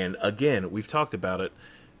 And again, we've talked about it.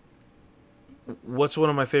 What's one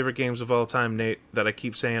of my favorite games of all time, Nate, that I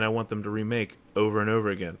keep saying I want them to remake over and over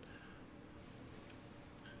again?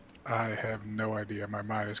 I have no idea. My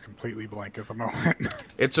mind is completely blank at the moment.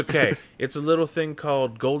 It's okay. It's a little thing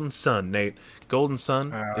called Golden Sun, Nate. Golden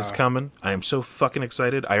Sun is coming. I am so fucking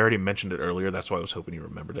excited. I already mentioned it earlier. That's why I was hoping you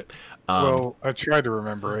remembered it. Well, I tried to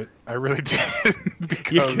remember it. I really did.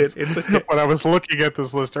 Because it's okay. When I was looking at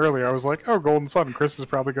this list earlier, I was like, oh, Golden Sun. Chris is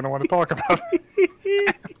probably going to want to talk about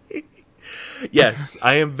it. Yes,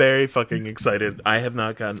 I am very fucking excited. I have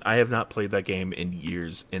not played that game in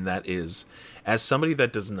years, and that is, as somebody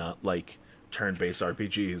that does not like turn-based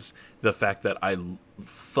RPGs, the fact that I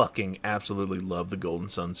fucking absolutely love the Golden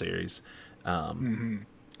Sun series.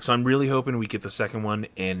 So I'm really hoping we get the second one,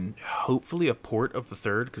 and hopefully a port of the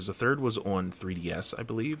third, because the third was on 3DS, I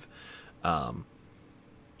believe.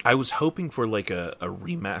 I was hoping for like a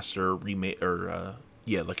remaster,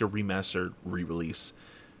 like a remastered re-release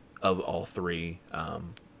of all three.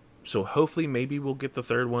 So hopefully maybe we'll get the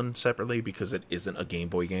third one separately, because it isn't a Game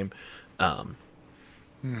Boy game. Who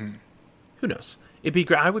knows? It'd be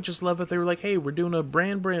great. I would just love if they were like, hey, we're doing a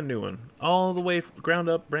brand new one. All the way ground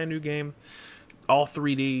up, brand new game. All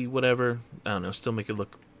 3D, whatever. I don't know, still make it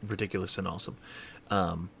look ridiculous and awesome.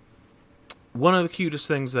 One of the cutest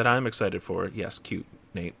things that I'm excited for, yes, cute,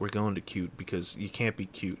 Nate. We're going to cute, because you can't be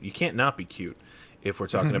cute. You can't not be cute if we're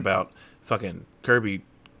talking about fucking Kirby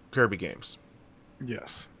games.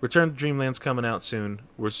 Yes. Return to Dreamland's coming out soon.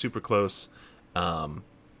 We're super close. But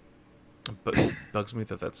it bugs me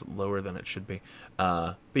that that's lower than it should be.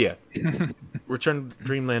 But yeah, Return to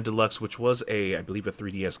Dreamland Deluxe, which was I believe a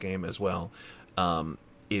 3DS game as well,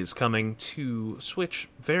 is coming to Switch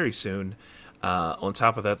very soon. On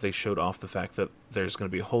top of that, they showed off the fact that there's going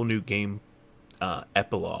to be a whole new game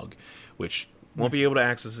epilogue, which won't be able to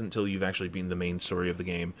access until you've actually beaten the main story of the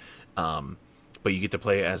game. But you get to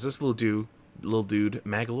play as this little dude,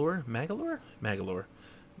 Magolor.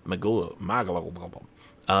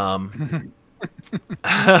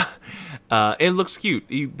 It looks cute.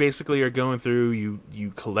 You basically are going through,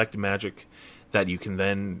 you collect magic that you can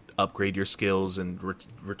then upgrade your skills and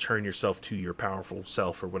return yourself to your powerful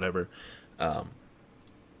self or whatever.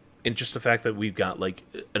 And just the fact that we've got like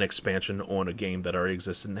an expansion on a game that already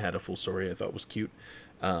existed and had a full story, I thought was cute.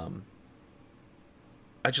 I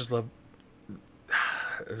just love...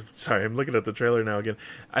 Sorry, I'm looking at the trailer now again.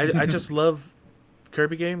 I just love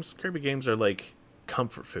Kirby games. Kirby games are like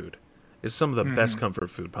comfort food. It's some of the best comfort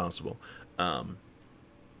food possible. So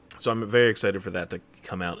I'm very excited for that to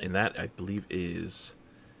come out. And that, I believe, is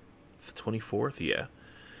the 24th. Yeah.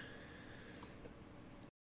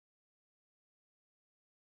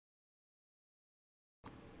 A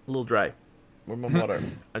little dry. Where's my water?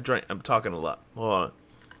 I'm talking a lot. Hold on.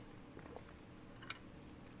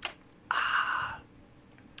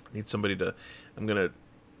 Need somebody to... I'm gonna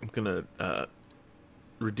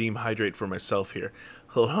redeem hydrate for myself here.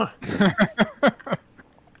 Hold on.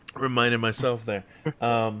 Reminding myself there.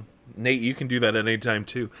 Nate, you can do that at any time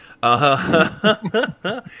too. So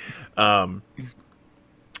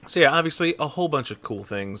yeah, obviously a whole bunch of cool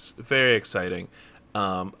things. Very exciting.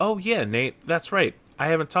 Oh yeah, Nate, that's right. I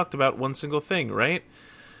haven't talked about one single thing, right?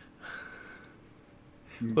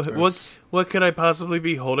 What could I possibly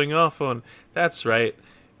be holding off on? That's right.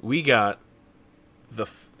 We got the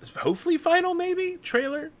hopefully final maybe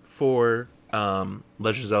trailer for Legend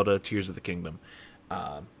of Zelda Tears of the Kingdom.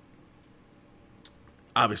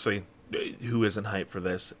 Obviously, who isn't hyped for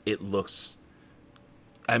this? It looks...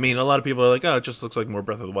 I mean, a lot of people are like, oh, it just looks like more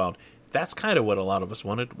Breath of the Wild. That's kind of what a lot of us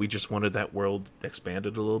wanted. We just wanted that world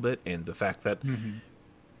expanded a little bit, and the fact that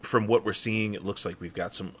from what we're seeing, it looks like we've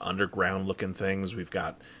got some underground-looking things. We've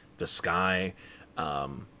got the sky.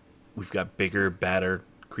 We've got bigger, badder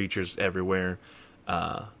creatures everywhere.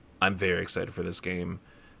 I'm very excited for this game.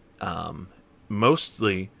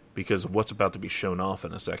 Mostly because of what's about to be shown off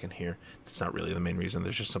in a second here. It's not really the main reason.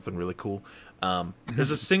 There's just something really cool.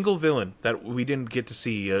 There's a single villain that we didn't get to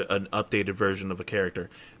see an updated version of a character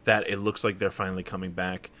that it looks like they're finally coming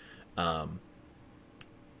back. And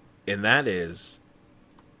that is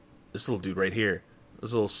this little dude right here.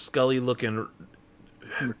 This little Scully-looking,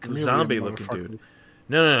 zombie-looking dude.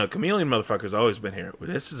 No. Chameleon motherfucker's always been here.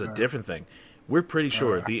 This is a different thing. We're pretty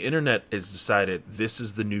sure the internet has decided this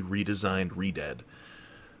is the new redesigned Redead.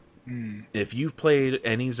 If you've played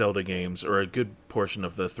any Zelda games, or a good portion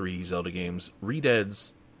of the 3D Zelda games,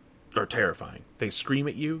 Redeads are terrifying. They scream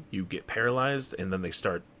at you, you get paralyzed, and then they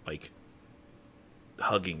start, like,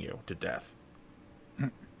 hugging you to death.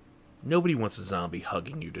 Nobody wants a zombie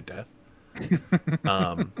hugging you to death.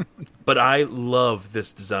 But I love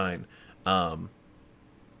this design.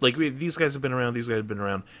 These guys have been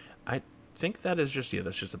around, I think that is just,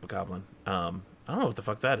 that's just a bokoblin. I don't know what the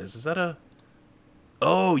fuck that is. Is that a...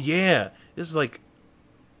 Oh, yeah! This is like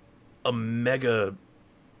a mega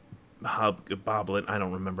boblin. I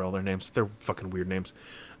don't remember all their names. They're fucking weird names.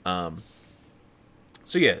 So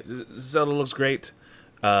yeah, Zelda looks great.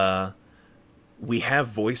 We have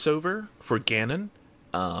voiceover for Ganon.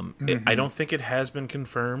 I don't think it has been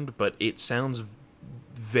confirmed, but it sounds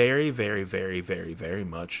very, very, very, very, very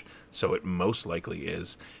much, so it most likely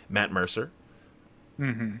is, Matt Mercer.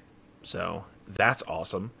 So that's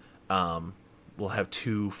awesome. We'll have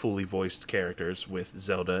 2 fully voiced characters with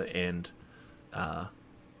Zelda and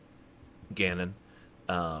Ganon.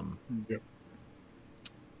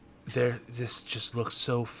 This just looks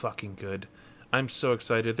so fucking good. I'm so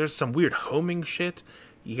excited. There's some weird homing shit.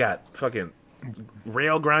 You got fucking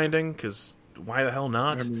rail grinding, because why the hell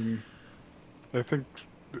not? I mean, I think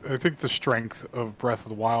the strength of Breath of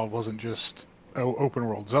the Wild wasn't just an open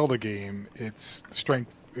world Zelda game. It's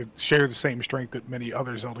strength. It shared the same strength that many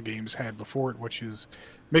other Zelda games had before it, which is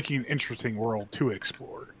making an interesting world to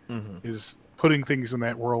explore. Is putting things in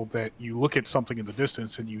that world that you look at something in the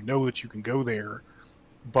distance and you know that you can go there,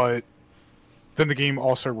 but then the game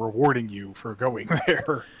also rewarding you for going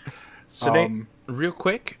there. So Nate, real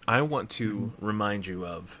quick, I want to remind you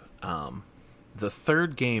of the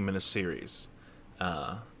 3rd game in a series.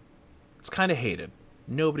 It's kind of hated.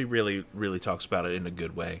 Nobody really talks about it in a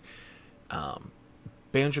good way.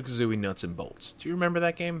 Banjo-Kazooie Nuts and Bolts. Do you remember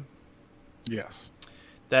that game? Yes.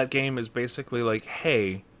 That game is basically like,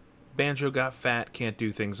 hey, Banjo got fat, can't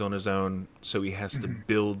do things on his own, so he has to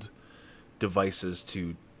build devices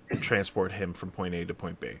to transport him from point A to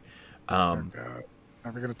point B. Oh God.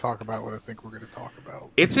 Are we going to talk about what I think we're going to talk about?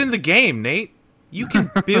 It's in the game, Nate. You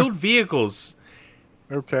can build vehicles.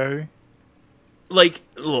 Okay. Like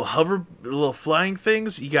little flying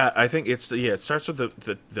things. You got, I think it starts with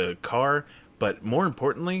the car, but more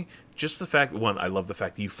importantly, just the fact, one, I love the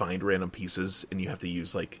fact that you find random pieces and you have to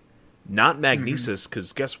use, like, not magnesis,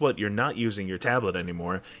 because guess what? You're not using your tablet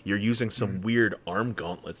anymore. You're using some weird arm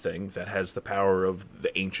gauntlet thing that has the power of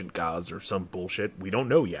the ancient gods or some bullshit. We don't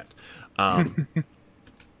know yet.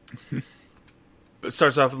 It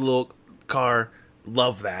starts off with a little car.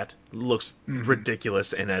 Love that. Looks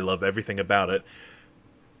ridiculous, and I love everything about it.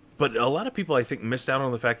 But a lot of people, I think, missed out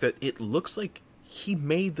on the fact that it looks like he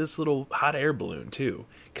made this little hot air balloon, too.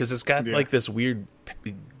 Because it's got, like, this weird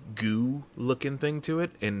goo-looking thing to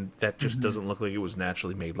it, and that just doesn't look like it was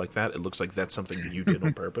naturally made like that. It looks like that's something you did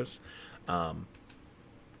on purpose.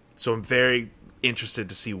 So I'm very interested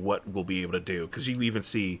to see what we'll be able to do. Because you even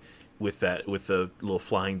see... with the little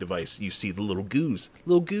flying device, you see the little goos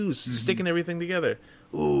sticking everything together.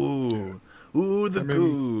 Ooh,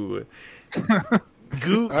 goo.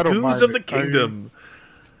 Goos of the kingdom.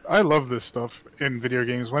 I love this stuff in video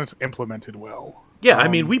games when it's implemented well. Yeah, I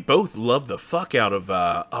mean, we both love the fuck out of,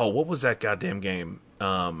 what was that goddamn game?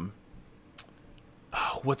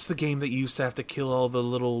 What's the game that you used to have to kill all the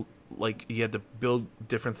little, like, you had to build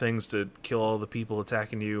different things to kill all the people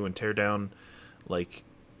attacking you and tear down, like,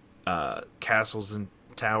 castles and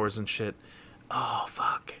towers and shit. Oh,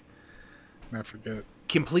 fuck. I forget.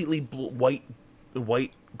 Completely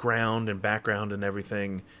white ground and background and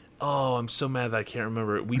everything. Oh, I'm so mad that I can't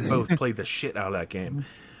remember it. We both played the shit out of that game.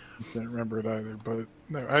 I can't remember it either, but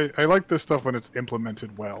no, I like this stuff when it's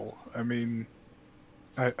implemented well. I mean,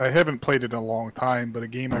 I haven't played it in a long time, but a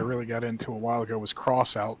game I really got into a while ago was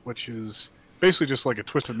Crossout, which is basically just like a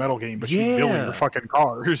Twisted Metal game, but you build your fucking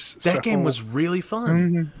cars. That game was really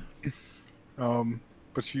fun.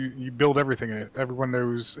 But you build everything in it. Everyone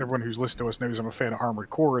who's listened to us knows I'm a fan of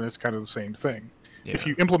Armored Core, and it's kind of the same thing. Yeah. If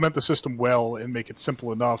you implement the system well and make it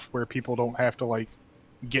simple enough where people don't have to, like,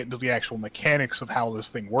 get into the actual mechanics of how this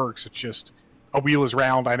thing works, it's just a wheel is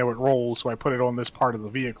round, I know it rolls, so I put it on this part of the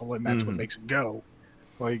vehicle, and that's what makes it go.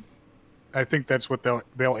 Like, I think that's what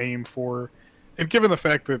they'll aim for. And given the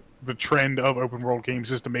fact that the trend of open world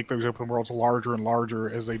games is to make those open worlds larger and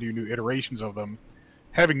larger as they do new iterations of them,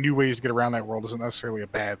 having new ways to get around that world isn't necessarily a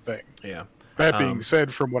bad thing. Yeah. That being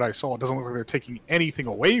said, from what I saw, it doesn't look like they're taking anything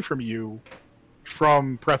away from you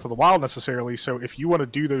from Breath of the Wild necessarily. So if you want to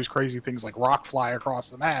do those crazy things like rock fly across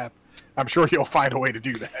the map, I'm sure you'll find a way to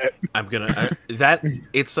do that.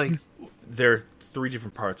 It's like there are three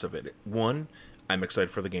different parts of it. One, I'm excited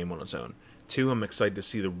for the game on its own. Two, I'm excited to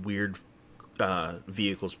see the weird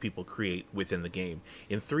vehicles people create within the game.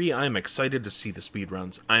 And three, I'm excited to see the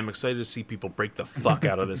speedruns. I'm excited to see people break the fuck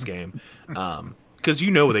out of this game. Because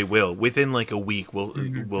you know they will. Within like a week,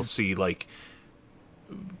 we'll see like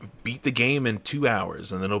beat the game in 2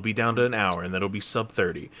 hours, and then it'll be down to an hour, and then it'll be sub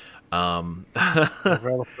 30.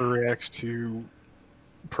 Developer reacts to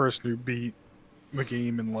person who beat the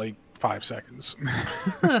game in like 5 seconds.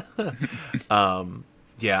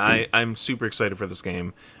 Yeah, I'm super excited for this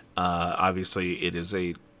game. Obviously, it is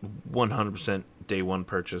a 100% day one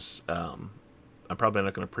purchase. I'm probably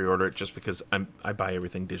not going to pre-order it just because I buy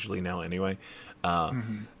everything digitally now anyway.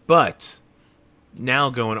 But now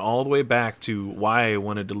going all the way back to why I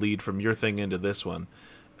wanted to lead from your thing into this one,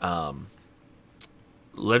 Legend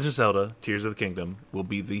of Zelda: Tears of the Kingdom will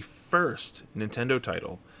be the first Nintendo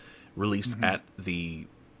title released at the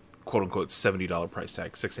quote-unquote $70 price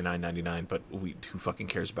tag, $69.99, but who fucking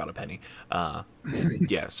cares about a penny?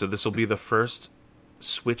 Yeah, so this will be the first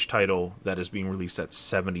Switch title that is being released at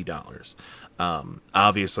 $70.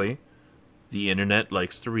 Obviously, the internet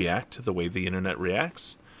likes to react the way the internet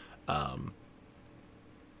reacts. And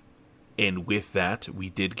with that,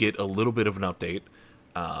 we did get a little bit of an update.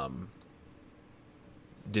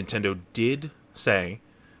 Nintendo did say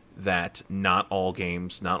that not all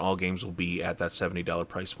games will be at that $70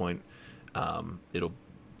 price point. It'll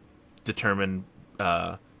determine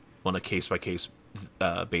on a case-by-case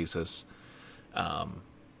basis.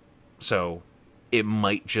 So it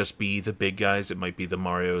might just be the big guys. It might be the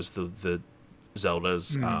Marios, the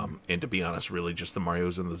Zeldas, and to be honest, really just the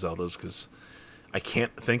Marios and the Zeldas, because I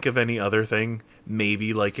can't think of any other thing.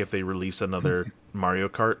 Maybe like if they release another Mario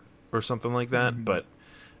Kart or something like that, but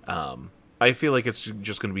I feel like it's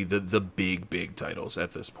just going to be the big titles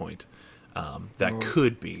at this point. That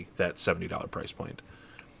could be that $70 price point.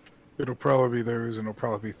 It'll probably be those, and it'll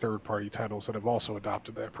probably be third-party titles that have also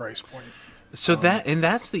adopted that price point. So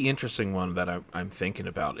that's the interesting one that I'm thinking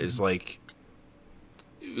about is like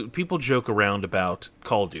people joke around about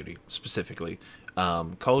Call of Duty specifically.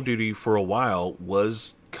 Call of Duty for a while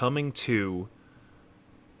was coming to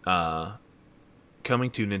Nintendo,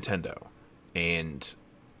 and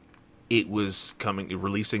it was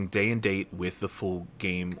releasing day and date with the full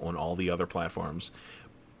game on all the other platforms,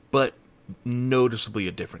 but noticeably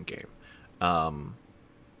a different game.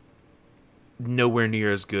 Nowhere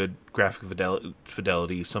near as good graphic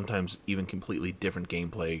fidelity, sometimes even completely different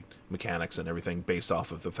gameplay mechanics and everything based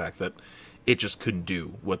off of the fact that it just couldn't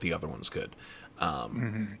do what the other ones could.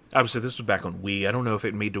 Obviously, this was back on Wii. I don't know if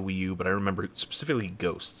it made to Wii U, but I remember specifically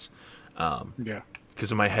Ghosts. Yeah.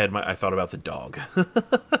 Because in my head, I thought about the dog.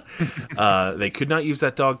 They could not use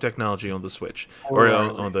that dog technology on the Switch or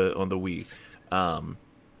on the Wii.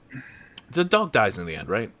 The dog dies in the end,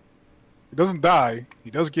 right? He doesn't die. He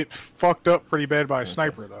does get fucked up pretty bad by a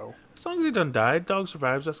sniper, though. As long as he doesn't die, dog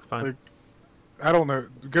survives. That's fine. Like, I don't know.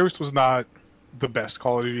 Ghost was not the best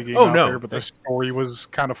Call of Duty game out there, but the story was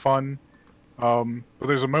kind of fun. But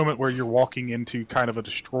there's a moment where you're walking into kind of a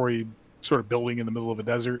destroyed sort of building in the middle of a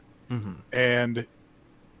desert, and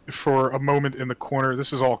for a moment in the corner,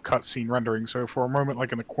 this is all cutscene rendering, so for a moment,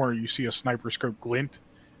 like in the corner, you see a sniper scope glint,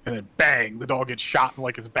 and then bang, the dog gets shot in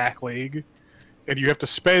like its back leg, and you have to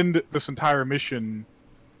spend this entire mission.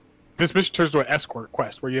 This mission turns to an escort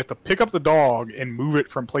quest where you have to pick up the dog and move it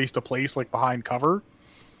from place to place, like behind cover,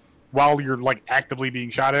 while you're like actively being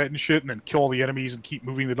shot at and shit, and then kill all the enemies and keep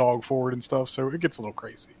moving the dog forward and stuff. So it gets a little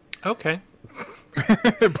crazy. Okay,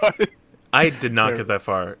 but I did not get that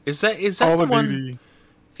far. Is that the one? Duty.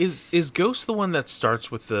 Is Ghost the one that starts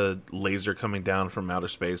with the laser coming down from outer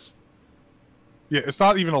space? Yeah, it's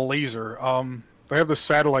not even a laser. They have this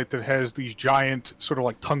satellite that has these giant sort of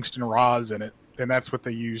like tungsten rods in it, and that's what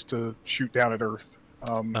they use to shoot down at Earth.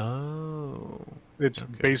 It's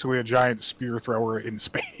basically a giant spear thrower in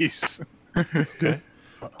space. Okay.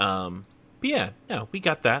 But yeah, no, we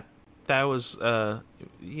got that. That was, I'm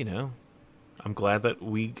glad that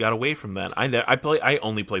we got away from that. I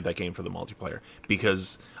only played that game for the multiplayer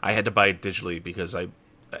because I had to buy it digitally because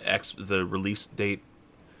the release date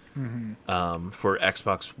for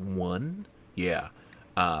Xbox One. Yeah,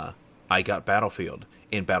 I got Battlefield,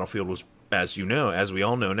 and Battlefield was, as we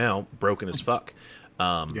all know now, broken as fuck.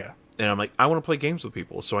 Yeah. And I'm like, I want to play games with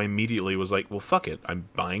people, so I immediately was like, well, fuck it, I'm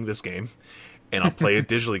buying this game, and I'll play it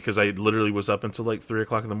digitally because I literally was up until like 3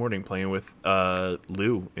 o'clock in the morning playing with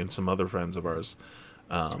Lou and some other friends of ours.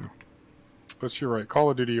 But you're right.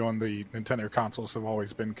 Call of Duty on the Nintendo consoles have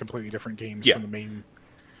always been completely different games Yeah. from the main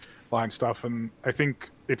line stuff, and I think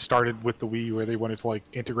it started with the Wii, where they wanted to like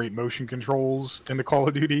integrate motion controls into Call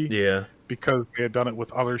of Duty Yeah. because they had done it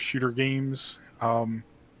with other shooter games. I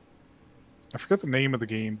forget the name of the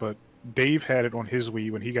game, but Dave had it on his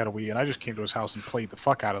Wii when he got a Wii, and I just came to his house and played the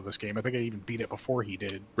fuck out of this game. I think I even beat it before he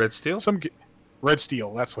did. Red Steel? Red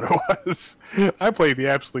Steel, that's what it was. I played the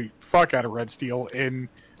absolute fuck out of Red Steel, and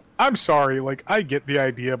I'm sorry, like, I get the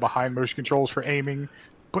idea behind motion controls for aiming,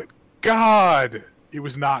 but God, it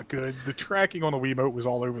was not good. The tracking on the Wiimote was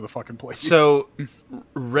all over the fucking place. So,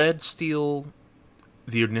 Red Steel,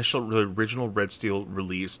 the original Red Steel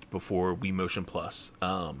released before Wii Motion Plus.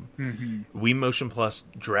 Wii Motion Plus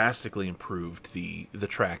drastically improved the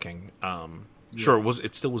tracking. Sure,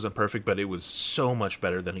 it still wasn't perfect, but it was so much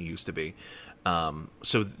better than it used to be.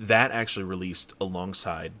 So that actually released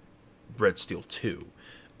alongside Red Steel 2.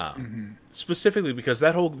 Specifically because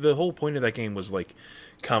the whole point of that game was like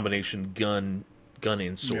combination gun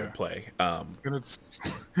and sword play. And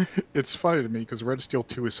it's funny to me because Red Steel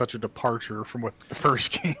 2 is such a departure from what the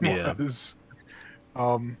first game was.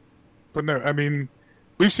 But no, I mean,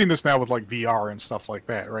 we've seen this now with like VR and stuff like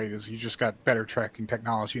that, right? Is you just got better tracking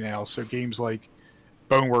technology now. So games like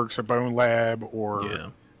Boneworks or Bone Lab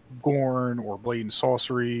or Gorn or Blade and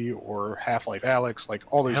Sorcery or Half-Life Alyx, like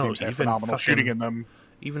all those games have phenomenal shooting in them.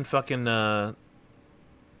 Even fucking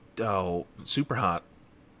Super Hot.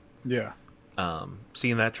 Yeah.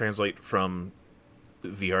 Seeing that translate from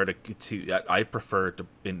VR to I prefer it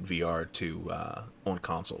in VR to on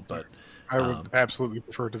console, but I would absolutely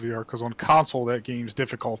prefer it to VR because on console that game's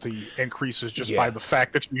difficulty increases just by the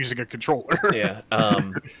fact that you're using a controller.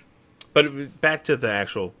 But back to the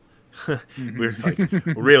actual, we're like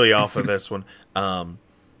really off of this one.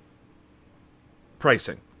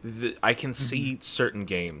 Pricing. I can see certain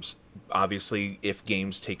games. Obviously, if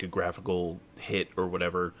games take a graphical hit or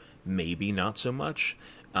whatever, maybe not so much.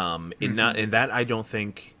 And that I don't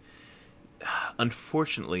think.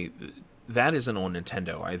 Unfortunately, that isn't on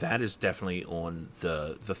Nintendo. That is definitely on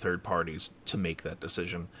the third parties to make that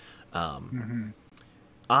decision.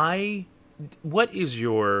 What is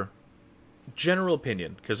your general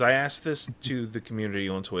opinion? Because I asked this to the community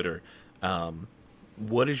on Twitter.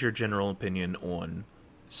 What is your general opinion on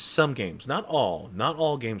some games? Not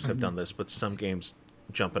all games have done this, but some games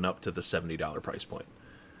jumping up to the $70 price point.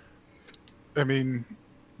 I mean,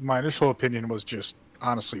 my initial opinion was just,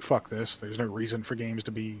 honestly, fuck this. There's no reason for games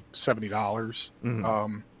to be $70.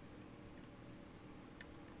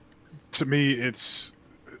 To me,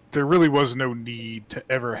 there really was no need to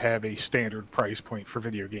ever have a standard price point for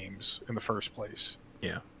video games in the first place.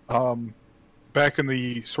 Yeah. Back in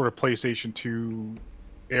the sort of PlayStation 2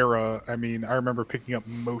 era, I mean, I remember picking up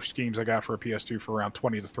most games I got for a PS2 for around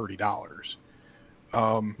 $20 to $30.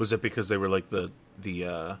 Was it because they were like the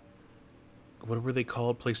what were they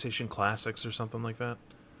called? PlayStation Classics or something like that?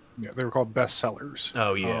 Yeah, they were called bestsellers.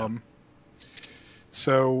 Oh, yeah.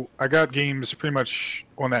 So I got games pretty much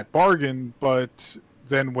on that bargain, but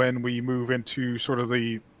then when we move into sort of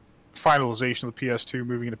the finalization of the PS2,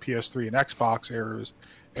 moving into PS3 and Xbox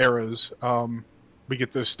eras, we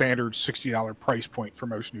get the standard $60 price point for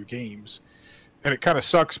most new games. And it kind of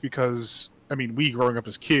sucks because, I mean, we growing up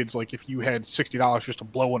as kids, like if you had $60 just to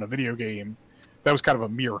blow on a video game, that was kind of a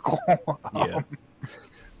miracle.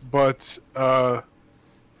 But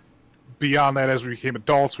beyond that, as we became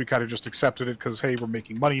adults, we kind of just accepted it because, hey, we're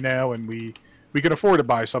making money now and we can afford to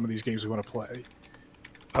buy some of these games we want to play.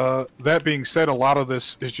 That being said, a lot of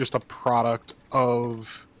this is just a product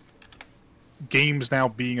of games now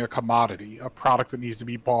being a commodity, a product that needs to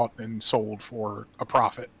be bought and sold for a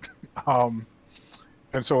profit. And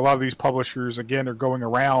so a lot of these publishers, again, are going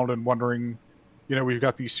around and wondering, you know, we've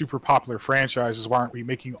got these super popular franchises, why aren't we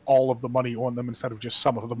making all of the money on them instead of just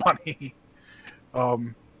some of the money?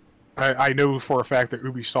 I know for a fact that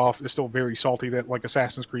Ubisoft is still very salty that, like,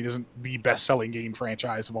 Assassin's Creed isn't the best-selling game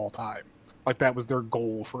franchise of all time. Like, that was their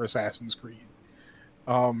goal for Assassin's Creed.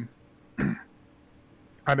 I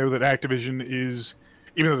know that Activision is,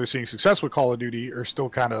 even though they're seeing success with Call of Duty, are still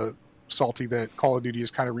kind of salty that Call of Duty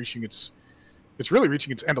is kind of reaching it's really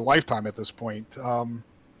reaching its end of lifetime at this point.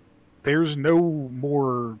 There's no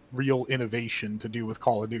more real innovation to do with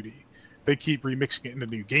Call of Duty. They keep remixing it into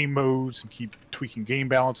new game modes and keep tweaking game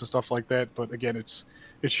balance and stuff like that. But again, it's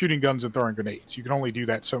shooting guns and throwing grenades. You can only do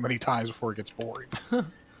that so many times before it gets boring.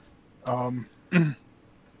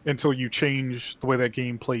 Until you change the way that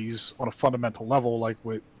game plays on a fundamental level, like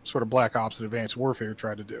what sort of Black Ops and Advanced Warfare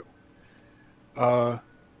tried to do.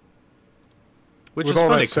 Which is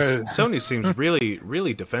funny because Sony seems really,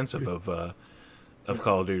 really defensive of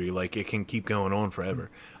Call of Duty. Like, it can keep going on forever.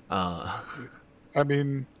 I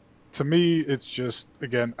mean, to me, it's just,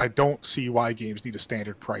 again, I don't see why games need a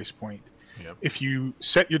standard price point. Yep. If you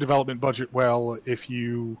set your development budget well, if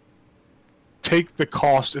you take the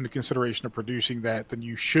cost into consideration of producing that, then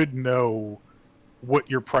you should know what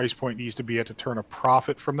your price point needs to be at to turn a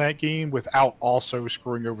profit from that game without also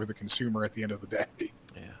screwing over the consumer at the end of the day.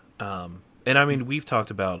 Yeah. And I mean, we've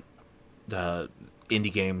talked about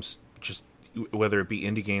indie games, just whether it be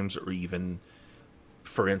indie games or even,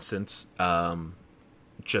 for instance,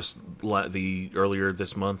 just the earlier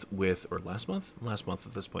this month with, or last month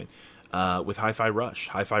at this point, with Hi-Fi Rush.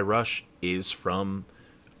 Hi-Fi Rush is from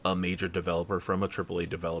a major developer, from a AAA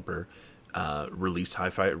developer, released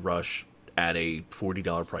Hi-Fi Rush at a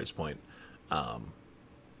 $40 price point.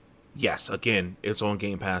 Yes, again, it's on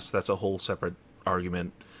Game Pass. That's a whole separate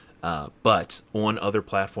argument. But on other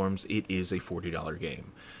platforms, it is a $40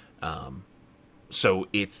 game. So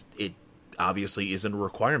it obviously isn't a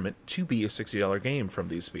requirement to be a $60 game from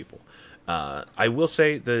these people. I will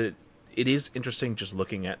say that it is interesting just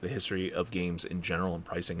looking at the history of games in general and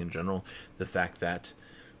pricing in general. The fact that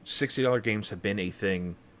 $60 games have been a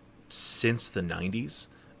thing since the 90s.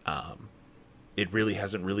 It really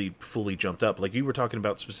hasn't really fully jumped up. Like you were talking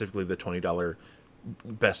about specifically the $20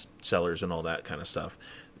 best sellers and all that kind of stuff.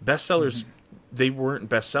 Bestsellers, they weren't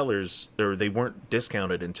bestsellers, or they weren't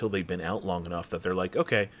discounted until they've been out long enough that they're like,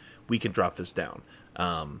 okay, we can drop this down.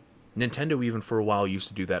 Nintendo, even for a while, used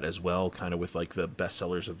to do that as well, kind of with like the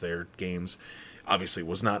bestsellers of their games. Obviously,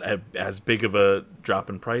 was not as big of a drop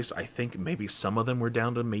in price. I think maybe some of them were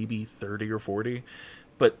down to maybe 30 or 40,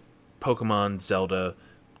 but Pokemon, Zelda,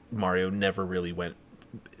 Mario never really went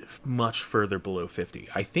much further below 50.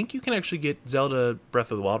 I think you can actually get Zelda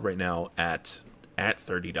Breath of the Wild right now at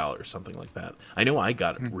 $30, something like that. I know I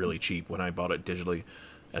got it really cheap when I bought it digitally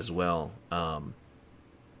as well,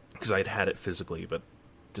 because I'd had it physically, but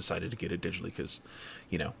decided to get it digitally because,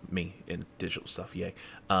 you know, me and digital stuff, yay.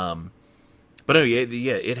 But no,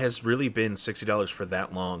 yeah, it has really been $60 for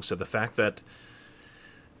that long. So the fact that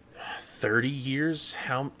 30 years,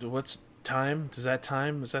 what's time? Is that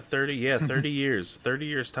 30? Yeah, 30 years. 30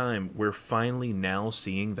 years time. We're finally now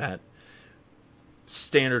seeing that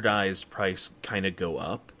standardized price kind of go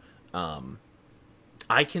up.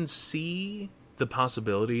 I can see the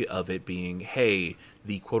possibility of it being, hey,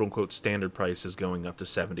 the quote-unquote standard price is going up to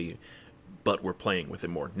 70, but we're playing with it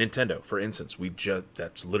more. Nintendo, for instance,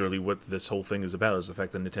 that's literally what this whole thing is about, is the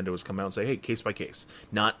fact that Nintendo has come out and say, hey, case by case,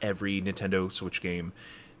 not every Nintendo Switch game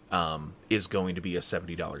is going to be a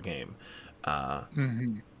 $70 game.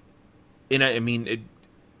 And I mean,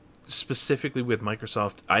 specifically with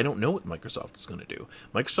Microsoft, I don't know what Microsoft is going to do.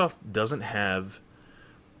 Microsoft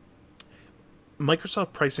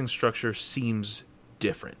pricing structure seems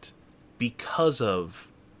different because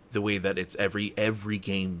of the way that it's every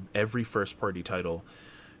game, every first party title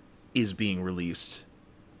is being released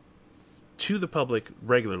to the public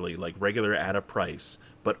regularly, like regular at a price,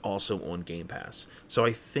 but also on Game Pass. So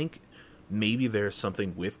I think maybe there's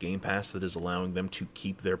something with Game Pass that is allowing them to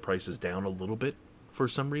keep their prices down a little bit for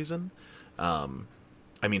some reason.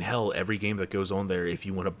 I mean, hell, every game that goes on there, if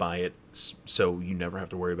you want to buy it so you never have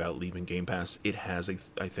to worry about leaving Game Pass, it has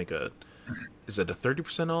is it a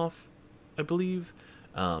 30% off, I believe?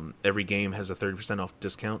 Every game has a 30% off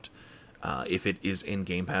discount if it is in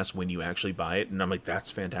Game Pass when you actually buy it, and I'm like, that's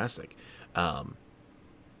fantastic.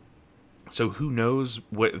 So who knows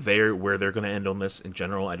where they're going to end on this in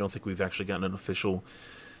general. I don't think we've actually gotten an official,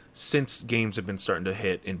 since games have been starting to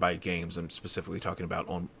hit, and by games I'm specifically talking about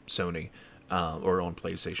on Sony or on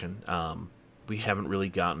PlayStation, we haven't really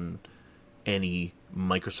gotten any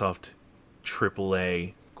Microsoft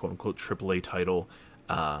AAA, quote-unquote AAA title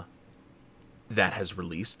that has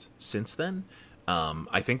released since then.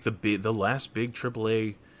 I think the last big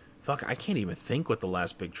AAA, I can't even think what the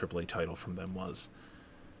last big AAA title from them was.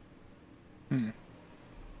 And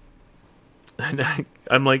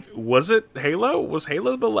I'm like, was it Halo? Was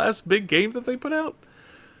Halo the last big game that they put out?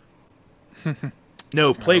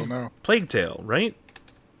 No, Plague Tale, right?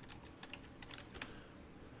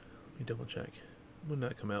 Let me double check. When did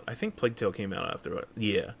that come out? I think Plague Tale came out after it.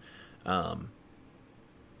 Yeah.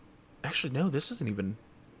 Actually, no, this isn't even...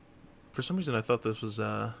 For some reason, I thought this was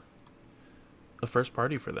a first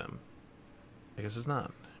party for them. I guess it's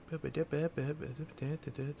not.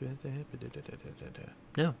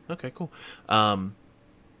 No, okay, cool.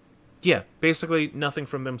 Yeah, basically nothing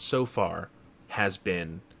from them so far has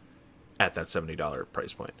been at that $70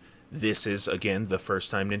 price point. This is, again, the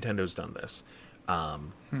first time Nintendo's done this.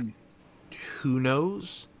 Who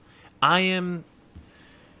knows? I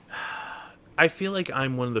I feel like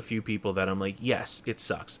I'm one of the few people that I'm like, yes, it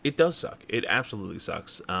sucks. It does suck. It absolutely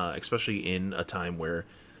sucks, especially in a time where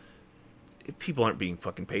people aren't being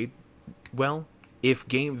fucking paid well. If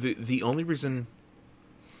the only reason,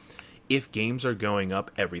 if games are going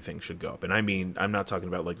up, everything should go up. And I mean, I'm not talking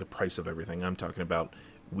about like the price of everything. I'm talking about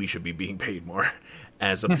we should be being paid more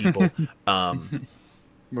as a people.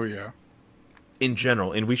 Well, yeah. In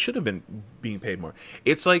general, and we should have been being paid more.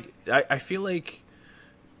 It's like I feel like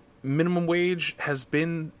minimum wage has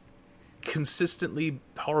been consistently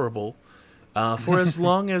horrible for as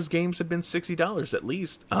long as games have been $60 at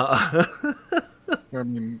least. I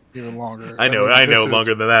mean, even longer. I know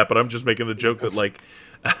longer than that, but I'm just making the joke that, Yes. like,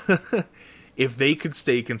 if they could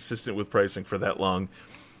stay consistent with pricing for that long,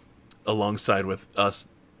 alongside with us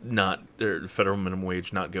federal minimum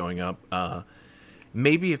wage not going up,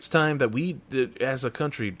 maybe it's time that we, as a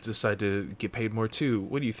country, decide to get paid more too.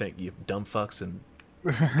 What do you think, you dumb fucks in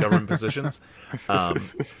government positions? No,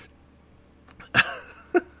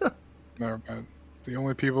 man. The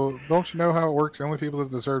only people, don't you know how it works? The only people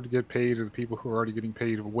that deserve to get paid are the people who are already getting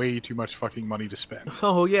paid way too much fucking money to spend.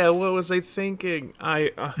 Oh yeah, what was I thinking?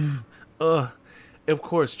 Of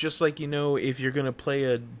course, just like, if you're gonna play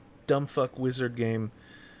a dumb fuck wizard game,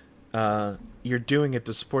 you're doing it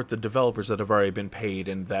to support the developers that have already been paid,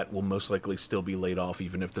 and that will most likely still be laid off,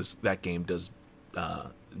 even if that game does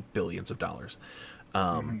billions of dollars.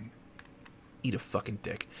 Eat a fucking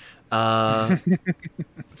dick.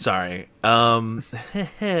 Sorry. Not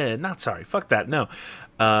sorry. Fuck that. No.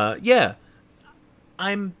 Yeah.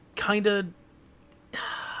 I'm kind of...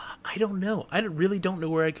 I don't know. I really don't know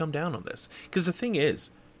where I come down on this. Because the thing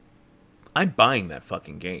is, I'm buying that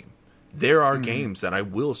fucking game. There are games that I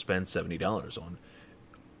will spend $70 on.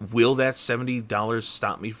 Will that $70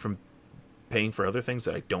 stop me from paying for other things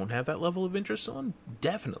that I don't have that level of interest on?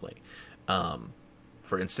 Definitely.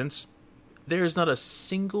 For instance, there is not a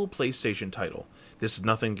single PlayStation title. This is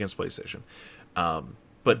nothing against PlayStation.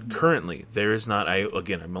 But currently, there is not...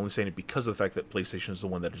 I'm only saying it because of the fact that PlayStation is the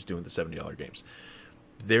one that is doing the $70 games.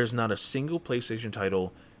 There's not a single PlayStation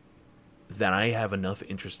title that I have enough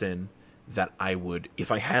interest in that I would,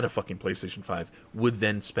 if I had a fucking PlayStation 5, would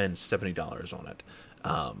then spend $70 on it.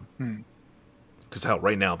 Because hell,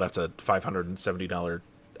 right now, that's a $570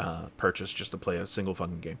 purchase just to play a single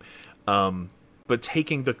fucking game. But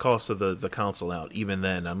taking the cost of the console out, even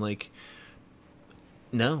then, I'm like,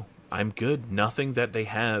 no, I'm good. Nothing that they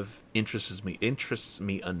have interests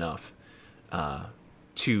me enough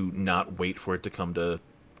to not wait for it to come to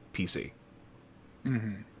PC.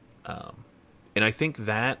 And I think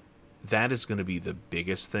that is going to be the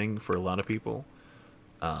biggest thing for a lot of people.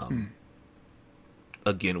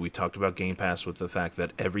 Again, we talked about Game Pass with the fact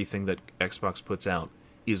that everything that Xbox puts out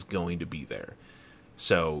is going to be there.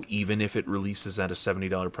 So even if it releases at a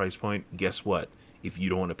 $70 price point, guess what? If you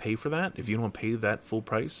don't want to pay for that, if you don't want to pay that full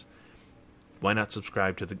price, why not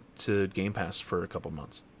subscribe to Game Pass for a couple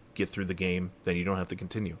months? Get through the game, then you don't have to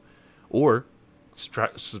continue. Or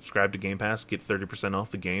subscribe to Game Pass, get 30% off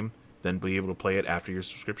the game, then be able to play it after your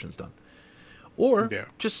subscription's done. Or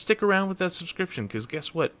just stick around with that subscription, because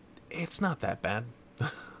guess what? It's not that bad.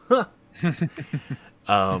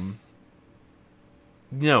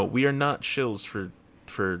 No, we are not shills for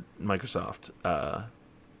Microsoft.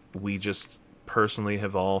 We just personally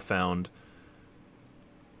have all found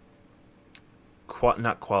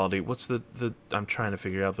not quality. What's the I'm trying to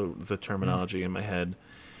figure out the terminology in my head.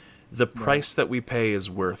 The price that we pay is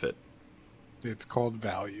worth it. It's called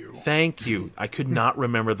value. Thank you. I could not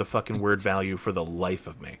remember the fucking word value for the life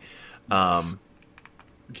of me.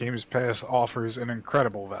 Games Pass offers an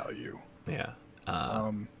incredible value. Yeah.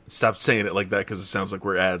 Stop saying it like that, because it sounds like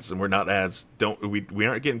we're ads, and we're not ads. We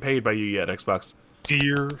aren't getting paid by you yet, Xbox.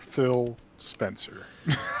 Dear Phil Spencer.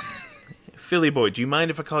 Philly boy, do you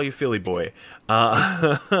mind if I call you Philly boy?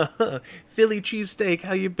 Philly cheesesteak,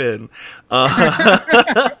 how you been?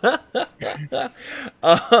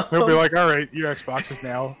 He'll be like, all right, your Xbox is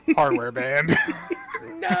now hardware banned.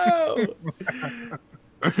 No!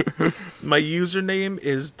 My username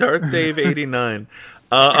is DarthDave89.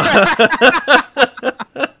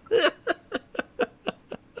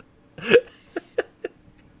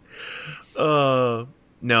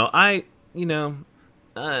 No,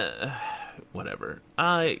 whatever.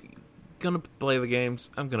 Gonna play the games.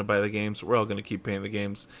 I'm gonna buy the games. We're all gonna keep paying the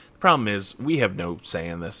games. The problem is, we have no say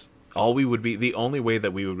in this. The only way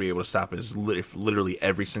that we would be able to stop it is if literally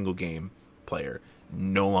every single game player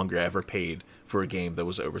no longer ever paid for a game that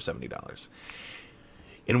was over $70.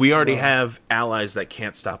 And we already have allies that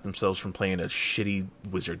can't stop themselves from playing a shitty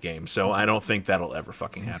Wizard game, so I don't think that'll ever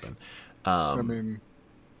fucking happen. I mean,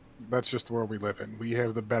 that's just the world we live in. We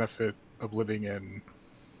have the benefit of living in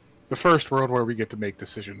the first world where we get to make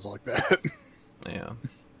decisions like that. Yeah.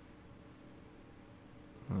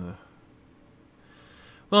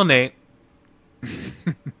 Well, Nate,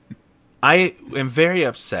 I am very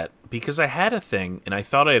upset because I had a thing and I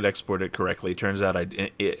thought I had exported it correctly. Turns out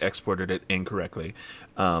I exported it incorrectly,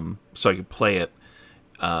 so I could play it,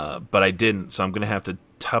 but I didn't. So I'm going to have to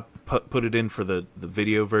put it in for the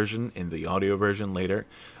video version and the audio version later.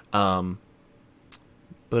 But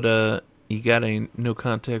you got a no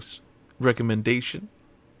context recommendation?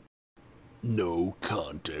 No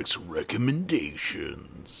context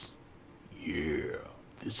recommendations. Yeah,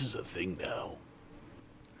 this is a thing now.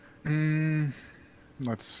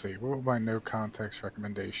 Let's see. What would my no context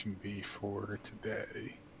recommendation be for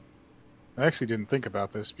today? I actually didn't think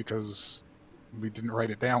about this because we didn't write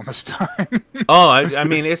it down this time. Oh, I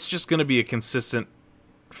mean, it's just going to be a consistent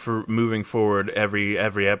for moving forward every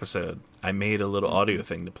episode. I made a little audio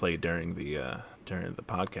thing to play during the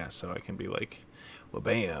podcast, so I can be like, well,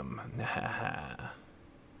 bam.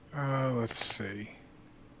 Let's see.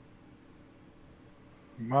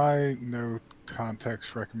 My no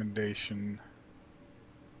context recommendation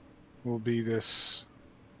will be this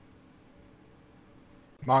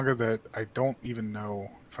manga that I don't even know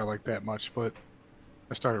if I like that much, but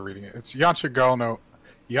I started reading it. It's Yancha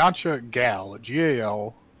Gal,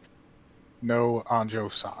 G-A-L, no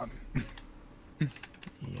Anjo-san.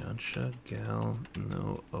 Yancha Gal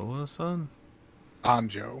no Oa-san?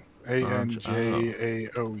 Anjo.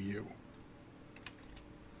 A-N-J-A-O-U.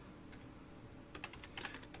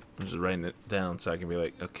 I'm just writing it down so I can be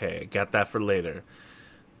like, okay, I got that for later.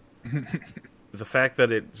 The fact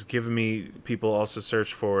that it's given me people also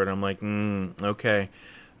search for it, I'm like, okay.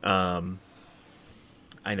 I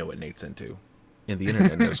know what Nate's into. And the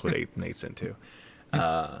internet knows what Nate's into.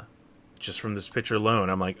 Just from this picture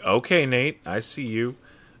alone, I'm like, okay, Nate, I see you.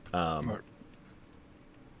 Look,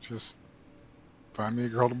 just find me a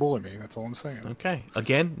girl to bully me. That's all I'm saying. Okay.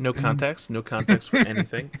 Again, no context. No context for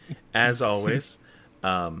anything. As always.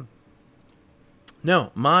 No,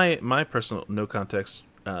 my personal no context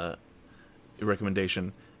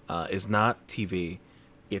recommendation is not TV.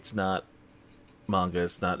 It's not manga.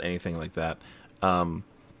 It's not anything like that.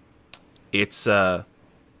 It's so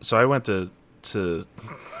I went to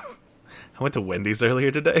I went to Wendy's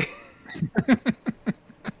earlier today.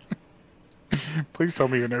 Please tell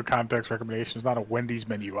me your no context recommendation is not a Wendy's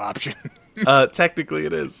menu option. Technically,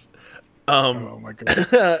 it is. Oh my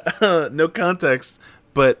god. No context,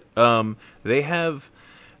 but they have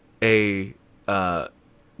a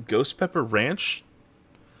Ghost Pepper Ranch.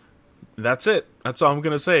 That's it. That's all I'm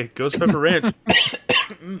gonna say. Ghost Pepper Ranch.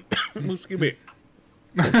 Excuse me.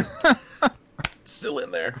 Still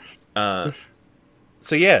in there.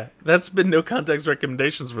 So yeah, that's been no context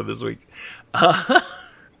recommendations for this week.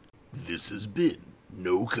 This has been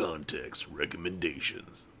No Context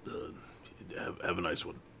Recommendations. Have a nice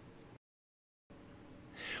one.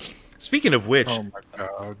 Speaking of which, Oh my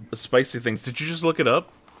god. spicy things. Did you just look it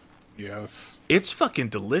up? Yes. It's fucking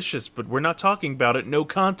delicious, but we're not talking about it. No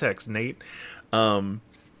context, Nate. But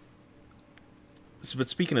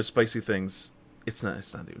speaking of spicy things, it's not.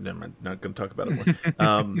 Never mind. Not going to talk about it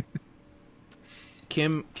more.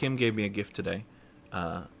 Kim gave me a gift today.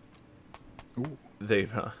 Ooh. They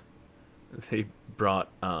brought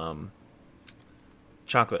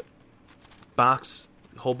chocolate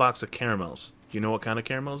whole box of caramels. Do you know what kind of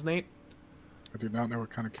caramels, Nate? I do not know what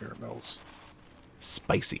kind of caramels.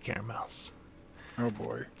 Spicy caramels. Oh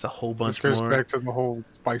boy. It's a whole bunch This goes more. back to the whole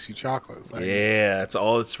spicy chocolate thing. Yeah,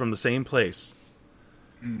 it's from the same place.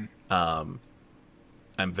 I'm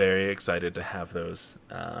very excited to have those.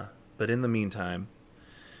 But in the meantime,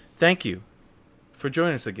 thank you for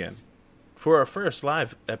joining us again for our first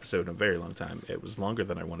live episode in a very long time. It was longer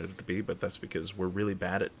than I wanted it to be, but that's because we're really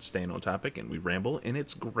bad at staying on topic and we ramble, and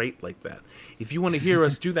it's great like that. If you want to hear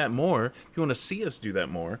us do that more, if you want to see us do that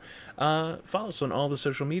more, follow us on all the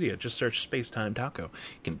social media. Just search Spacetime Taco. You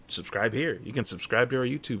can subscribe here. You can subscribe to our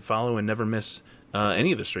YouTube, follow, and never miss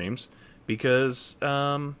any of the streams because,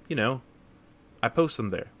 I post them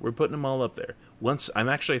there. We're putting them all up there. I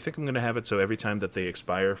think I'm going to have it so every time that they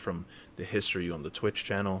expire from the history on the Twitch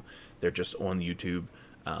channel, they're just on YouTube.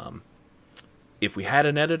 If we had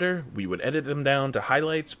an editor, we would edit them down to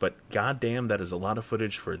highlights, but goddamn, that is a lot of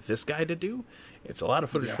footage for this guy to do. It's a lot of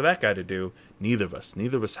footage for that guy to do. Neither of us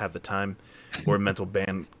have the time or mental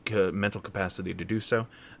capacity to do so.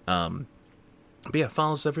 But yeah,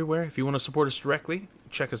 follow us everywhere. If you want to support us directly,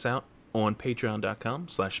 check us out on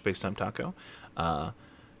patreon.com/spacetimetaco.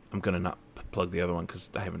 I'm going to not plug the other one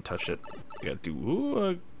because I haven't touched it. I got to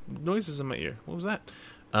do noises in my ear. What was that?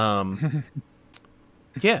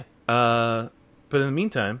 Yeah. But in the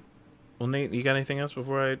meantime, well, Nate, you got anything else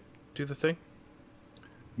before I do the thing?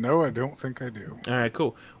 No, I don't think I do. All right,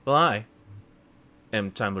 cool. Well, I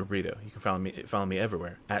am Time Lord Burrito. You can follow me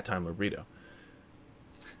everywhere at Time Lord Burrito.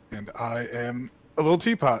 And I am A Little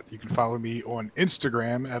Teapot. You can follow me on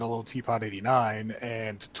Instagram at A Little Teapot89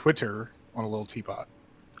 and Twitter on A Little Teapot.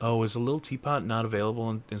 Oh, is a Little Teapot not available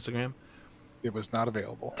on Instagram? It was not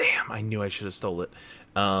available. Damn, I knew I should have stole it.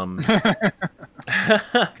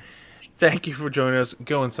 Thank you for joining us.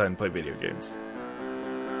 Go inside and play video games.